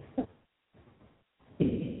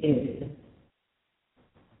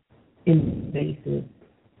invasive.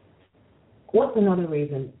 What's another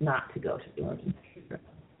reason not to go to the emergency room?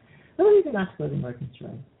 Another reason not to go to the emergency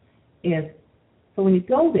room is, so when you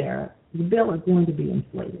go there, the bill is going to be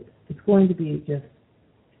inflated. It's going to be just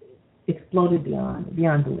exploded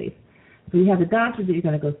beyond belief. So you have the doctor that you're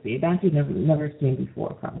going to go see, a doctor you've never seen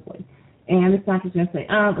before probably. And this doctor's going to say,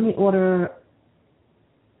 let me order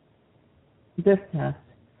this test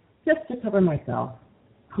just to cover myself,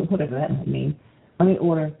 whatever that might mean. Let me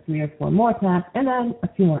order 3 or 4 more tests, and then a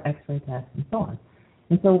few more x-ray tests, and so on.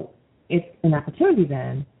 And so it's an opportunity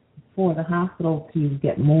then for the hospital to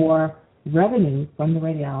get more revenue from the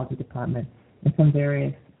radiology department and from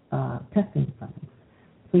various testing departments.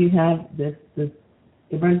 So you have this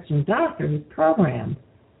emergency room doctor who's programmed,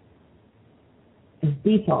 his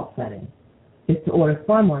default setting is to order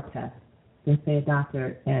far more tests than, say, a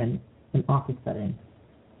doctor in an office setting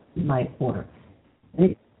might order.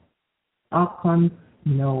 And outcomes,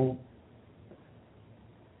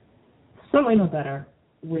 certainly no better.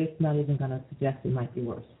 We're not even going to suggest it might be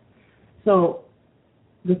worse. So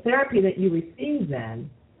the therapy that you receive then,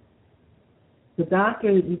 the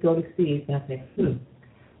doctor that you go to see is going to say, there's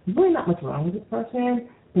really not much wrong with this person,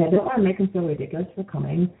 but I don't want to make them feel ridiculous for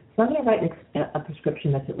coming, so I'm going to write a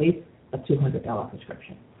prescription that's at least a $200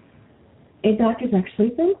 prescription. And doctors actually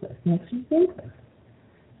think this.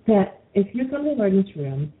 That if you come to the emergency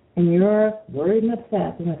room and you're worried and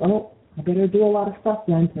upset, they're like, oh, I better do a lot of stuff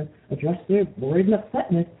then to address their worried and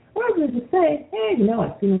upsetness. Or they just say, hey,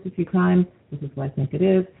 I've seen this a few times. This is what I think it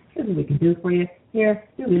is. Here's what we can do for you. Here,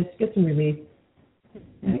 do this. Get some relief.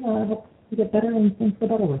 And, I hope you get better and things go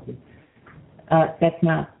better with you. That's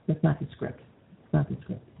not the script. It's not the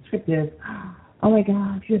script. The script is, oh my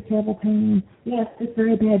gosh, you have terrible pain. Yes, it's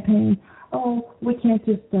very bad pain. Oh, we can't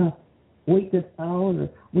just wait this out, or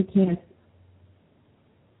we can't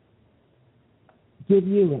give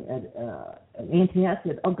you an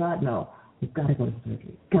antacid. Oh God, no. We've got to go to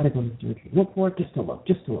surgery. Look for it, just to look.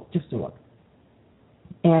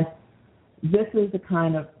 And this is the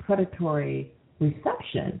kind of predatory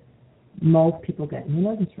reception most people get in the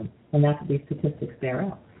emergency room. And that's what these statistics bear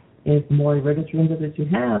out. Is the more emergency room visits you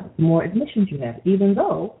have, the more admissions you have, even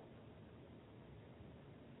though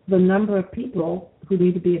the number of people who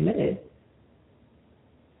need to be admitted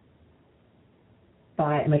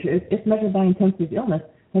it's measured by intensity of illness,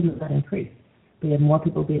 has not increased. We have more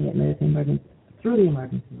people being admitted through the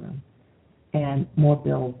emergency room and more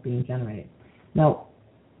bills being generated. Now,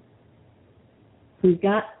 so we've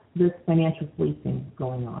got this financial fleecing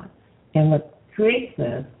going on. And what creates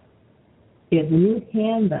this is when you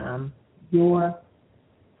hand them your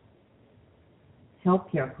health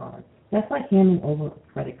care card, that's like handing over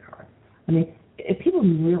a credit card. I mean, if people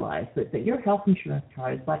realize that your health insurance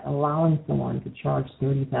card is like allowing someone to charge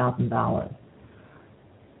 $30,000,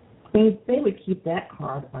 they would keep that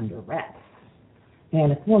card under wraps.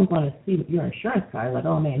 And if someone's going to see your insurance card, like,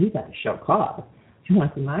 oh man, you got to show cause. You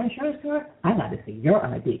want to see my insurance card? I got to see your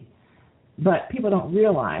ID. But people don't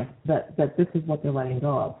realize that this is what they're letting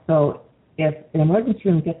go of. So if an emergency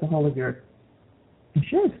room gets a hold of your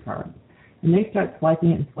insurance card and they start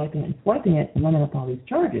swiping it and running up all these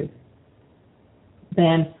charges,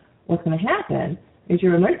 then what's going to happen is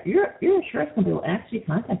your insurance company will actually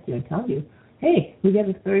contact you and tell you, hey, we get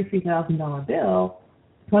this $33,000 bill,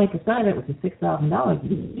 20% of it, which is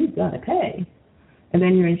 $6,000, you've got to pay. And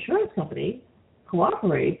then your insurance company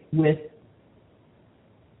cooperates with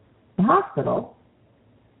the hospital.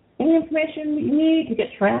 Any information you need to get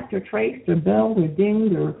tracked or traced or billed or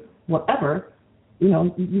dinged or whatever,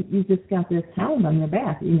 you just got this hound on your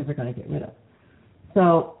back that you're never going to get rid of.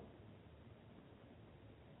 So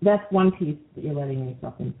that's one piece that you're letting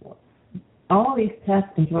yourself in for. All these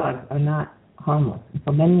tests and drugs are not harmless. And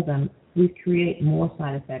for many of them, we create more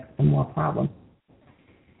side effects and more problems.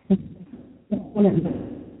 When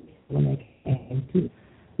they came to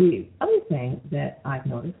the other thing that I've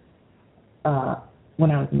noticed when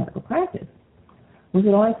I was in medical practice was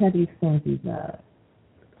it always had these things, these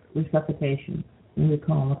resuscitations. We would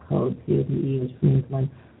call them a code, CODE, which means when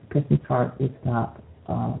a person's heart would stop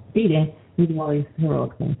beating, you do all these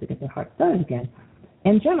heroic things to get their heart started again.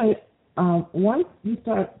 And generally, once you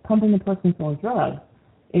start pumping the person full of drugs,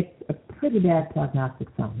 it's a pretty bad prognostic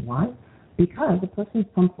sign. Why? Because the person's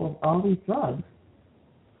pumped full of all these drugs.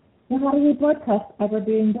 Well, how do blood tests ever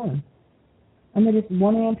being done? And they're just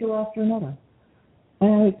one ampule after another.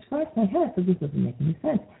 And I scratched my head, so this doesn't make any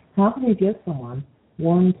sense. How can you give someone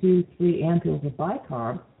 1, 2, 3 ampules of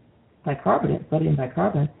bicarbonate, sodium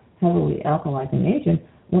bicarbonate, heavily alkalizing agent,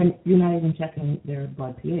 when you're not even checking their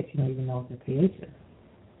blood pH? You don't even know what their pH is.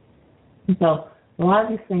 And so a lot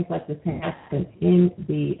of these things like this happen in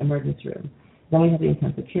the emergency room. Then we have the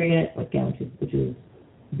intensive care unit, again, which is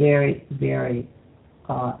very, very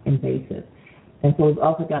invasive. And so we've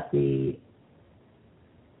also got the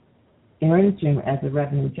emergency room as a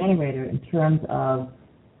revenue generator in terms of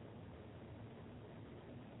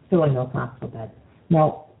filling those hospital beds.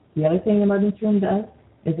 Now, the other thing the emergency room does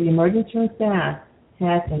is the emergency room staff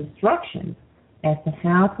has instructions as to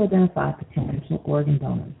how to identify potential organ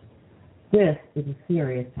donors. This is a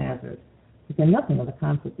serious hazard. There's nothing of a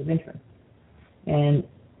conflict of interest. And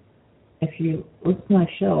if you listen to my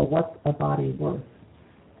show, What's a Body Worth?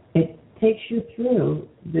 It takes you through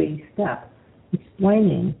the steps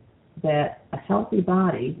explaining that a healthy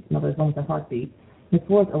body, in other words, one with a heartbeat, is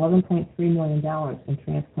worth $11.3 million in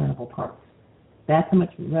transplantable parts. That's how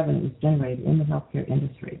much revenue is generated in the healthcare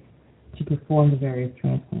industry to perform the various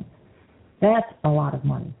transplants. That's a lot of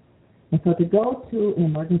money. And so to go to an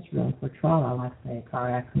emergency room for trauma, like say a car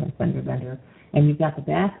accident, fender bender, and you've got the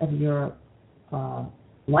back of your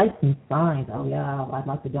license signed, oh yeah, I'd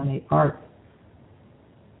like to donate parts.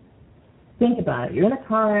 Think about it. You're in a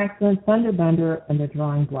car accident, fender bender, and they're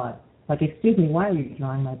drawing blood. Like, excuse me, why are you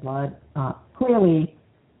drawing my blood? Clearly,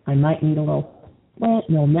 I might need a little splint,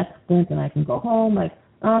 neck splint, and I can go home. Like,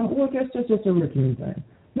 well, just a routine thing.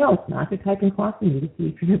 No, it's not. You're typing across the need to see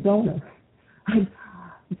if you're the donor.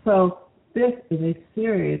 So this is a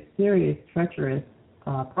serious, treacherous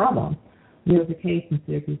problem. There was a case in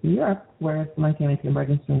Syracuse, New York, where someone came into the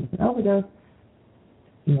emergency room with an overdose.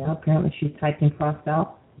 Apparently she typed and crossed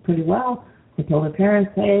out pretty well. They told her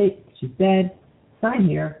parents, hey, she's dead, sign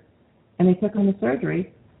here. And they took her into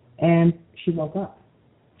surgery, and she woke up.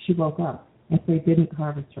 And so they didn't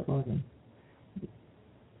harvest her organ.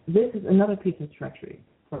 This is another piece of treachery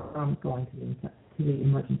from going to the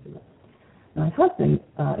emergency room. My husband,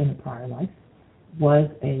 in a prior life, was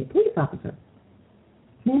a police officer.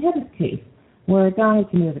 And we had this case where a guy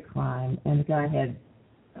committed a crime, and the guy had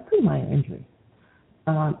a pretty minor injury,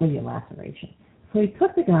 maybe a laceration. So he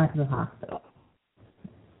took the guy to the hospital.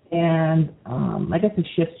 And I guess his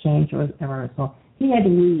shifts changed or whatever, so he had to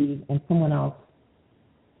leave, and someone else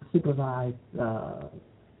supervised the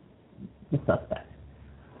suspect.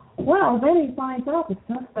 Well, then he finds out the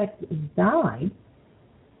suspect died,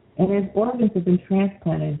 and his organs have been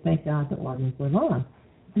transplanted, and thank God the organs were gone.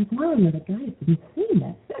 And wow, the guy has been seeing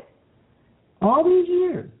that sick. All these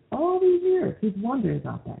years, he's wondered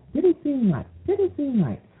about that. Didn't seem right.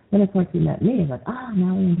 Then, of course, he met me, and like,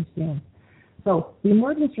 now we understand. So the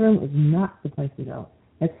emergency room is not the place to go,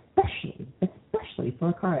 especially for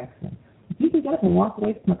a car accident. If you can get up and walk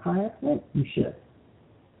away from a car accident, you should.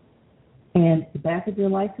 And the back of your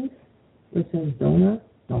license, where it says donor,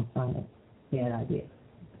 don't sign it. Bad idea.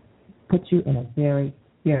 Puts you in a very,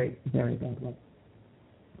 very, very bad way.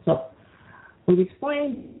 So we've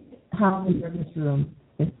explained how the emergency room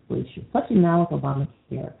is the issue, especially now with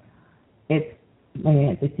Obamacare.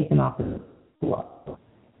 They've taken off the floor.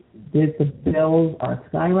 The bills are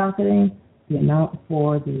skyrocketing. The amount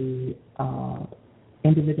for the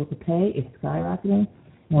individual to pay is skyrocketing.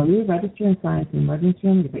 When you register and sign into the emergency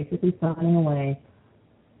room, you're basically signing away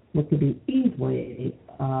what could be easily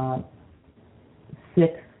 $6,000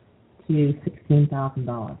 to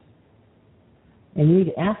 $16,000. And you need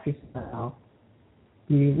to ask yourself,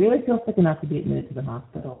 do you really feel sick enough to be admitted to the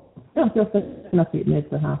hospital? If you don't feel sick enough to be admitted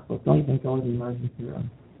to the hospital, don't even go to the emergency room,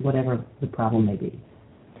 whatever the problem may be.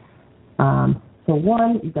 So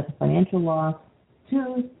one, you've got the financial loss.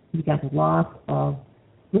 Two, you've got the loss of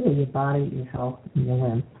really your body, your health, and your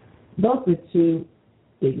limbs. Those are two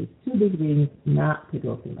big reasons not to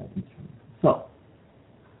go to the emergency room. So,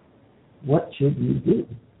 what should you do?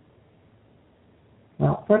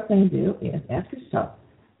 Well, first thing to do is ask yourself,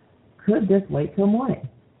 could this wait till morning?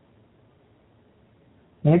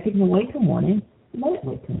 And if you can wait till morning, let it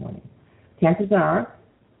wait till morning. Chances are,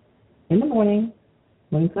 in the morning,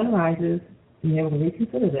 when the sun rises, and you're able to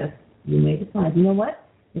reconsider this, you may decide, you know what?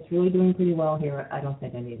 It's really doing pretty well here. I don't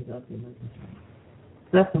think I need to go to the emergency room.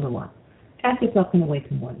 So that's number one. Ask yourself, can it wait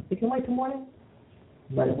till morning? If it can wait till morning,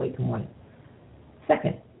 let it wait till morning.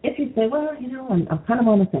 Second, if you say, well, I'm kind of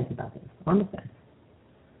on the fence about this,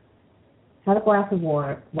 have a glass of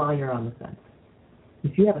water while you're on the fence.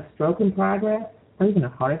 If you have a stroke in progress, or even a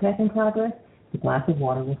heart attack in progress, the glass of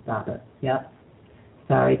water will stop it. Yep.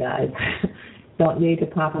 Sorry, guys. Don't need to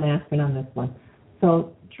pop an aspirin on this one.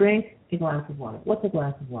 So drink a glass of water. What's a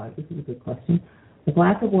glass of water? This is a good question. The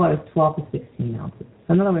glass of water is 12 to 16 ounces.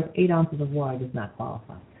 So in other words, 8 ounces of water does not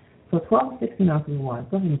qualify. So 12 to 16 ounces of water,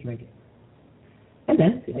 go ahead and drink it. And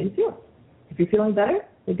then see how you feel. If you're feeling better,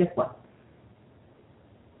 then guess what?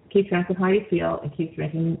 Keep track of how you feel and keep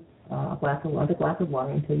drinking another glass of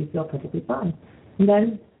water until you feel perfectly fine. And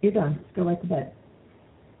then you're done. Just go right to bed.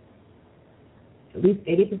 At least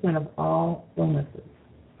 80% of all illnesses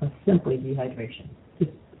are simply dehydration.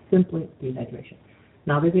 Just simply dehydration.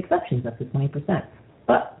 Now, there's exceptions up to 20%.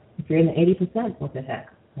 But if you're in the 80%, what the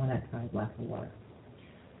heck? Why not try a glass of water?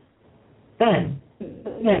 Then,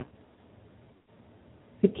 if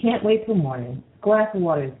you can't wait till morning, a glass of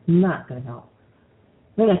water is not going to help.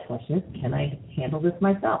 The next question is, can I handle this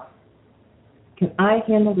myself? Can I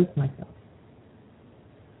handle this myself?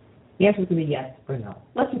 The answer is going to be yes or no.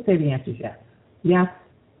 Let's just say the answer is yes. Yes,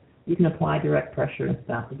 you can apply direct pressure and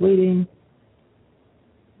stop the bleeding.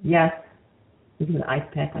 Yes, you can put an ice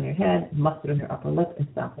pack on your head, mustard on your upper lip, and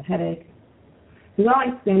stop the headache. There's all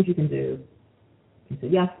these things you can do. You say,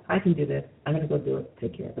 yes, I can do this. I'm going to go do it.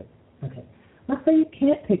 Take care of it. Okay. Let's say you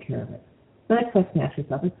can't take care of it. The next question to ask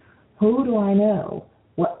yourself is, who do I know?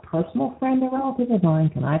 What personal friend or relative of mine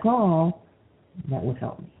can I call that would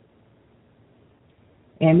help me?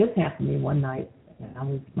 And this happened to me one night.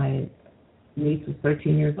 My niece was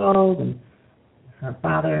 13 years old, and Her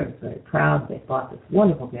father was very proud. They bought this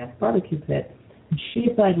wonderful gas barbecue pit. And she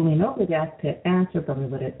decided to lean over the gas pit, and her brother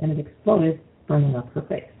lit it, and it exploded, burning up her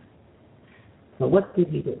face. So what did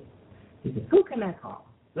he do? He said, who can I call?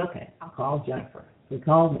 Okay, I'll call Jennifer. So he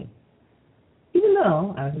called me, even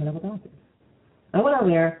though I was a medical doctor. I went over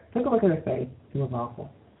there, took a look at her face. It was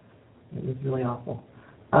awful. It was really awful.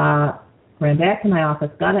 Ran back to my office,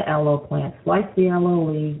 got an aloe plant, sliced the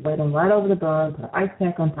aloe leaves, laid them right over the burn, put an ice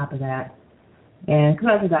pack on top of that, and because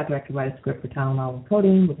I was a doctor, I could write a script for Tylenol with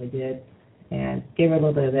codeine, which I did, and gave her a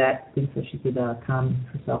little bit of that so she could calm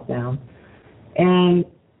herself down. And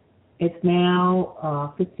it's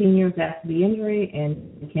now 15 years after the injury, and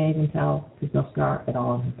you can't even tell there's no scar at all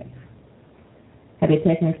on her face. Had they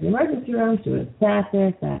taken her to the emergency room, she would have sat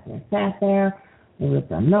there. They would have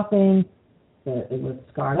done nothing. It was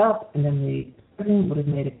scarred up, and then the surgeon would have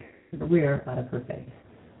made a career out of her face.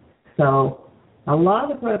 So a lot of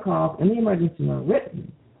the protocols in the emergency room are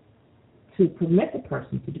written to permit the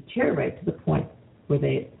person to deteriorate to the point where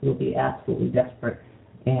they will be absolutely desperate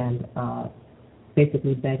and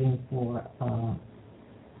basically begging for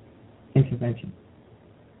intervention.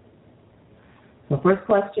 So first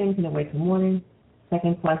question, can I wait till morning?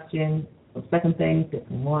 Second question, second thing, get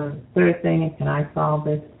some more. Third thing is, can I solve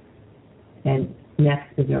this? And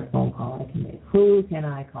next is there a phone call I can make? Who can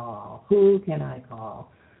I call? Who can I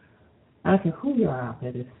call? I don't care who you are out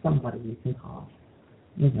there, there's somebody you can call.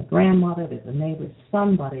 There's a grandmother, there's a neighbor,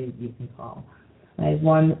 somebody you can call. I had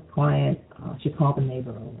one client, she called the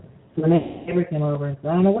neighbor over. So the neighbor came over and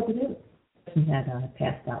said, I don't know what to do. She had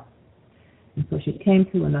passed out. And so she came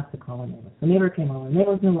to enough to call the neighbor. So the neighbor came over. The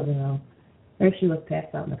neighbor was in the living room. There she was,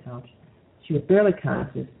 passed out on the couch. She was barely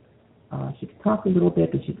conscious. She could talk a little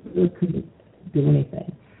bit, but she really couldn't do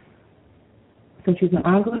anything. So she was an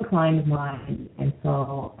ongoing client of mine, and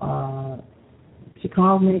so she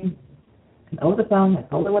called me, and over the phone, I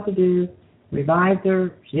told her what to do, revived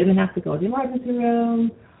her. She didn't have to go to the emergency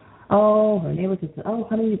room. Oh, her neighbor just said, oh,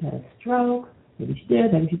 honey, you've had a stroke. Maybe she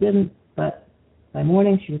did, maybe she didn't, but by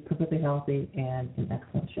morning she was perfectly healthy and in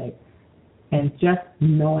excellent shape. And just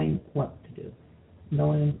knowing what to do.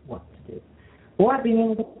 Or being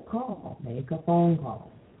able to call, make a phone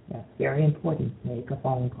call. That's very important, make a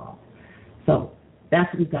phone call. So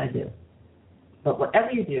that's what you've got to do. But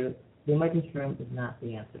whatever you do, the emergency room is not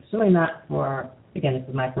the answer. Certainly not for, again, this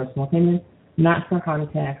is my personal opinion, not for heart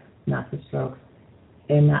attacks, not for strokes,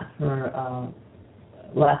 and not for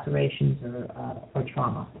lacerations or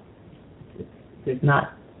trauma. It's just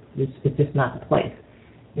not the place.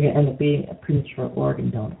 You're going to end up being a premature organ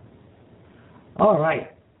donor. All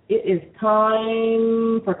right. It is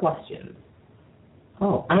time for questions.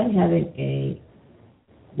 Oh, I'm having a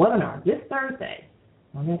webinar this Thursday.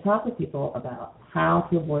 I'm going to talk with people about how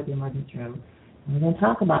to avoid the emergency room. And we're going to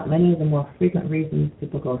talk about many of the more frequent reasons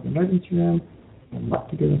people go to the emergency room and what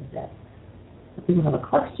to do instead. If people have a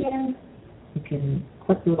question, you can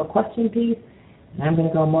click the little question piece. And I'm going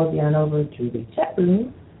to go mosey on over to the chat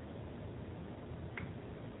room.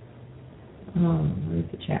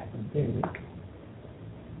 Where's the chat room? There we go.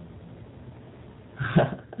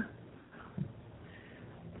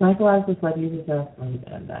 Psychological flood uses us on the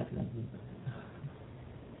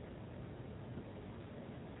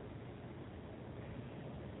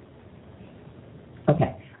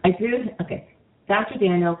Okay. Okay. Dr.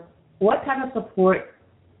 Daniel, what type of support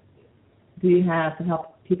do you have to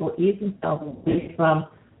help people ease themselves away from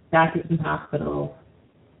doctors and hospitals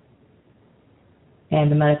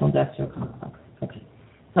and the medical industrial complex? Okay.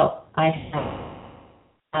 So I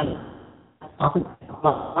have often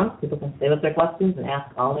people can stay with their questions and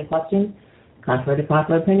ask all their questions. Contrary to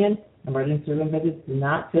popular opinion, emergency room visits do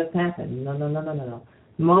not just happen. No.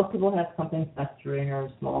 Most people have something festering or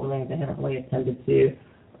smoldering they haven't really attended to.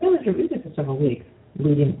 Really, for several weeks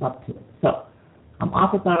leading up to it. So,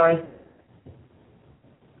 office hours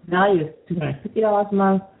value is $250 a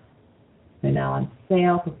month. They're now on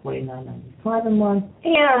sale for $49.95 a month,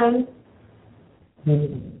 and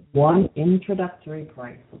there's one introductory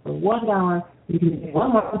price. So for $1, you can get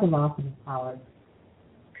 1 month of office hours,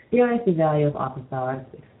 experience the value of office hours,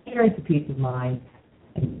 experience the peace of mind,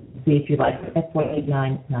 and see if you like it at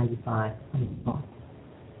 $49.95 a month.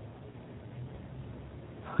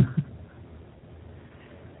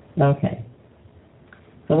 Okay.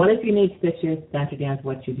 So what if you need stitches? Dr. Dans,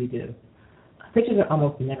 what should you do? Stitches are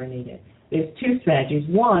almost never needed. There's two strategies.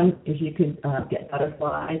 One is you could get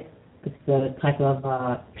butterflies. It's the type of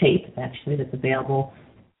tape, actually, that's available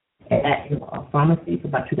at your pharmacy for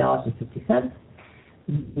about $2.50.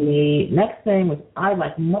 The next thing, which I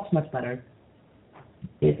like much better,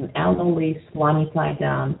 is an aloe leaf, slimy side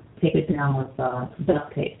down, tape it down with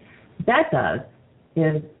duct tape. What that does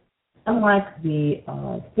is, unlike the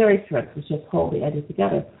steri strips, which just hold the edges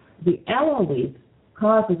together, the aloe leaf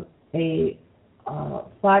causes a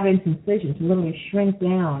 5-inch incision to literally shrink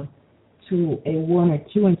down to a 1 or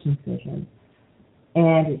 2-inch incision,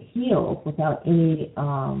 and it heals without any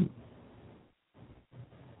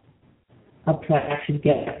obstruction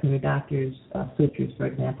get from your doctor's sutures, for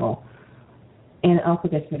example, and it also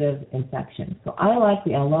gets rid of infection. So I like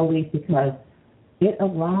the aloe leaf because it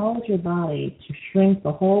allows your body to shrink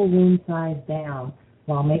the whole wound size down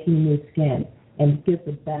while making new skin and gives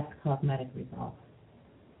the best cosmetic results.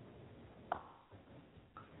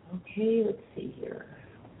 Okay, let's see here.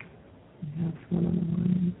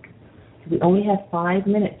 We only have 5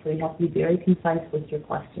 minutes, so you have to be very concise with your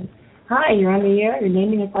question. Hi, you're on the air. Your name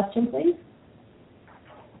and your question, please.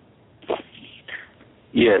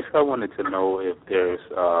 Yes, I wanted to know if there's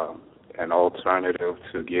an alternative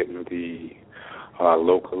to getting the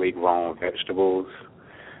locally grown vegetables,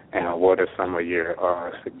 and what are some of your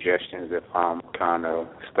suggestions if I'm kind of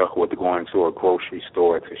stuck with going to a grocery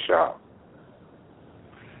store to shop?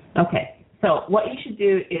 Okay, so what you should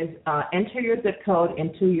do is enter your zip code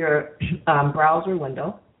into your browser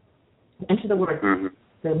window. Enter the word,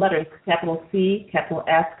 the letters, capital C, capital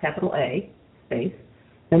S, capital A, space,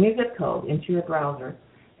 then your zip code into your browser.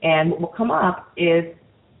 And what will come up is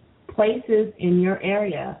places in your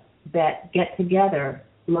area that get together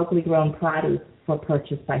locally grown produce for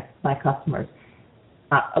purchase by customers.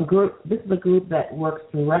 This is a group that works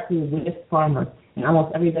directly with farmers, and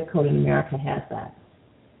almost every zip code in America has that.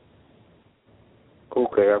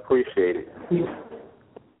 Okay, I appreciate it.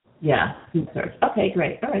 Yeah, food search. Okay,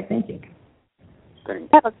 great. All right, thank you. Thanks.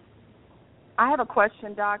 I have a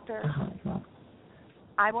question, Doctor.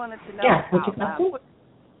 I wanted to know. Yeah, what's your question?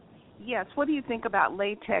 Yes, what do you think about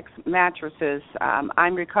latex mattresses?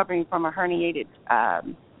 I'm recovering from a herniated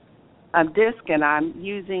disc, and I'm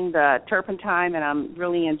using the turpentine, and I'm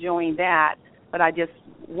really enjoying that. But I just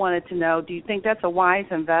wanted to know, do you think that's a wise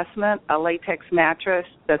investment, a latex mattress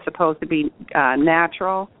that's supposed to be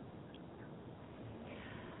natural?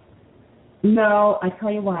 No, I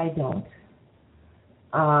tell you why I don't.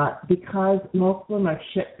 Because most of them are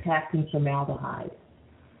packed in formaldehyde.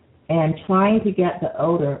 And trying to get the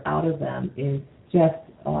odor out of them is just,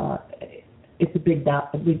 it's a big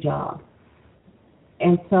job.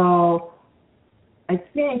 And so I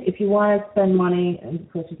think if you want to spend money, and of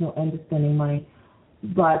course there's no end to spending money,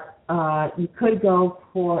 but you could go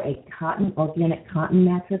for a organic cotton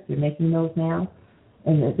mattress. They're making those now.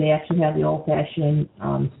 And they actually have the old-fashioned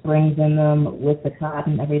springs in them with the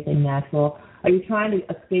cotton, everything natural. Are you trying to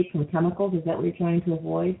escape from chemicals? Is that what you're trying to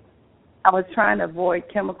avoid? I was trying to avoid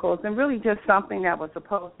chemicals and really just something that was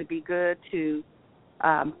supposed to be good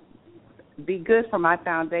for my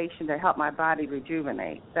foundation to help my body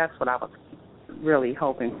rejuvenate. That's what I was really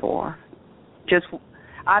hoping for.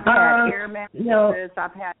 I've had air mattresses. No.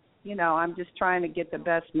 I've had, I'm just trying to get the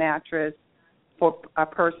best mattress for a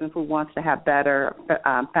person who wants to have better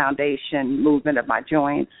foundation, movement of my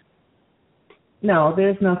joints. No,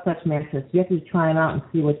 there's no such mattress. You have to try them out and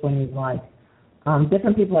see which one you like.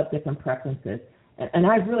 Different people have different preferences. And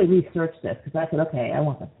I've really researched this because I said, okay, I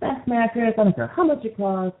want the best mattress. I don't care how much it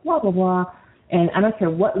costs, blah, blah, blah. And I don't care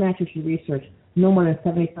what mattress you research, no more than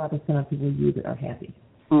 75% of people who use it are happy.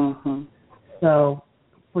 Mm-hmm. So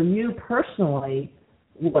for you personally,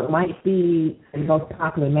 what might be the most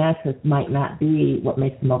popular mattress might not be what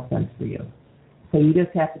makes the most sense for you. So you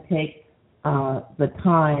just have to take the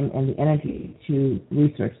time and the energy to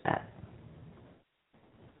research that.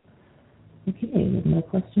 Okay, we have another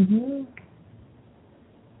question here.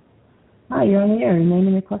 Hi, you're on the air. Your name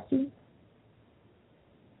and your question?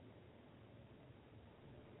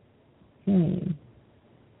 Okay.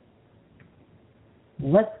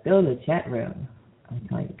 Let's go to the chat room. I'm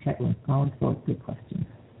telling you, the chat room is always full of good questions.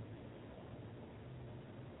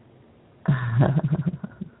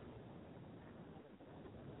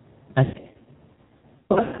 Okay.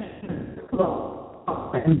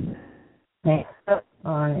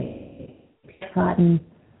 On a cotton,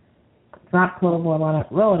 drop clove oil on it,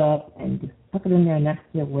 roll it up, and just tuck it in there next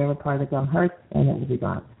to wherever part of the gum hurts, and it will be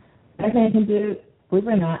gone. Everything you can do, believe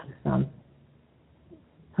it or not, sounds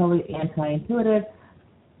totally anti-intuitive.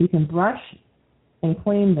 You can brush and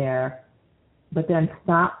clean there, but then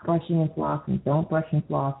stop brushing and flossing. Don't brush and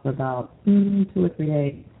floss for about 2 or 3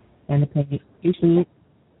 days, and the pain usually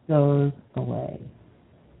goes away.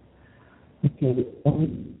 Okay,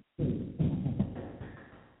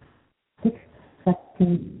 6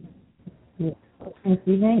 seconds this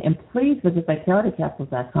evening, and please visit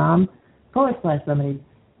vitalitycapsules.com/remedies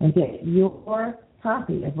and get your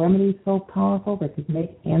coffee, a remedy so powerful that could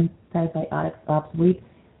make antibiotics obsolete.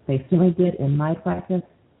 They certainly did in my practice.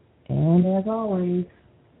 And as always,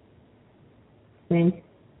 think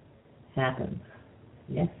happens.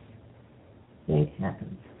 Yes, think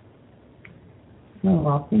happens. So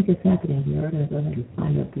while think is happening here, I'm going to go ahead and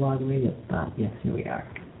find a blog radio spot. Yes, here we are.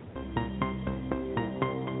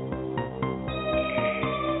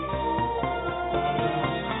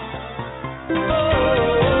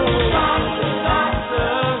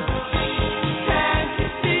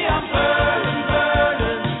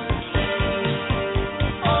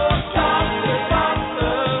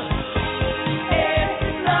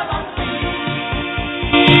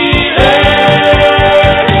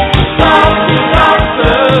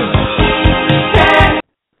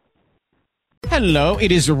 Hello,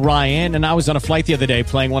 it is Ryan, and I was on a flight the other day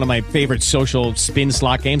playing one of my favorite social spin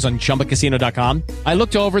slot games on ChumbaCasino.com. I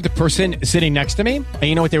looked over at the person sitting next to me, and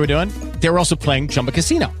you know what they were doing? They were also playing Chumba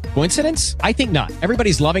Casino. Coincidence? I think not.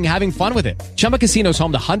 Everybody's loving having fun with it. Chumba Casino is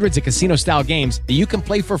home to hundreds of casino-style games that you can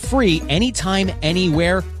play for free anytime,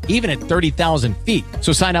 anywhere, even at 30,000 feet.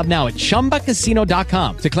 So sign up now at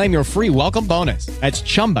ChumbaCasino.com to claim your free welcome bonus. That's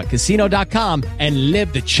ChumbaCasino.com and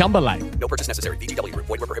live the Chumba life. No purchase necessary. VGW Group.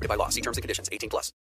 Void where prohibited by law. See terms and conditions. 18+.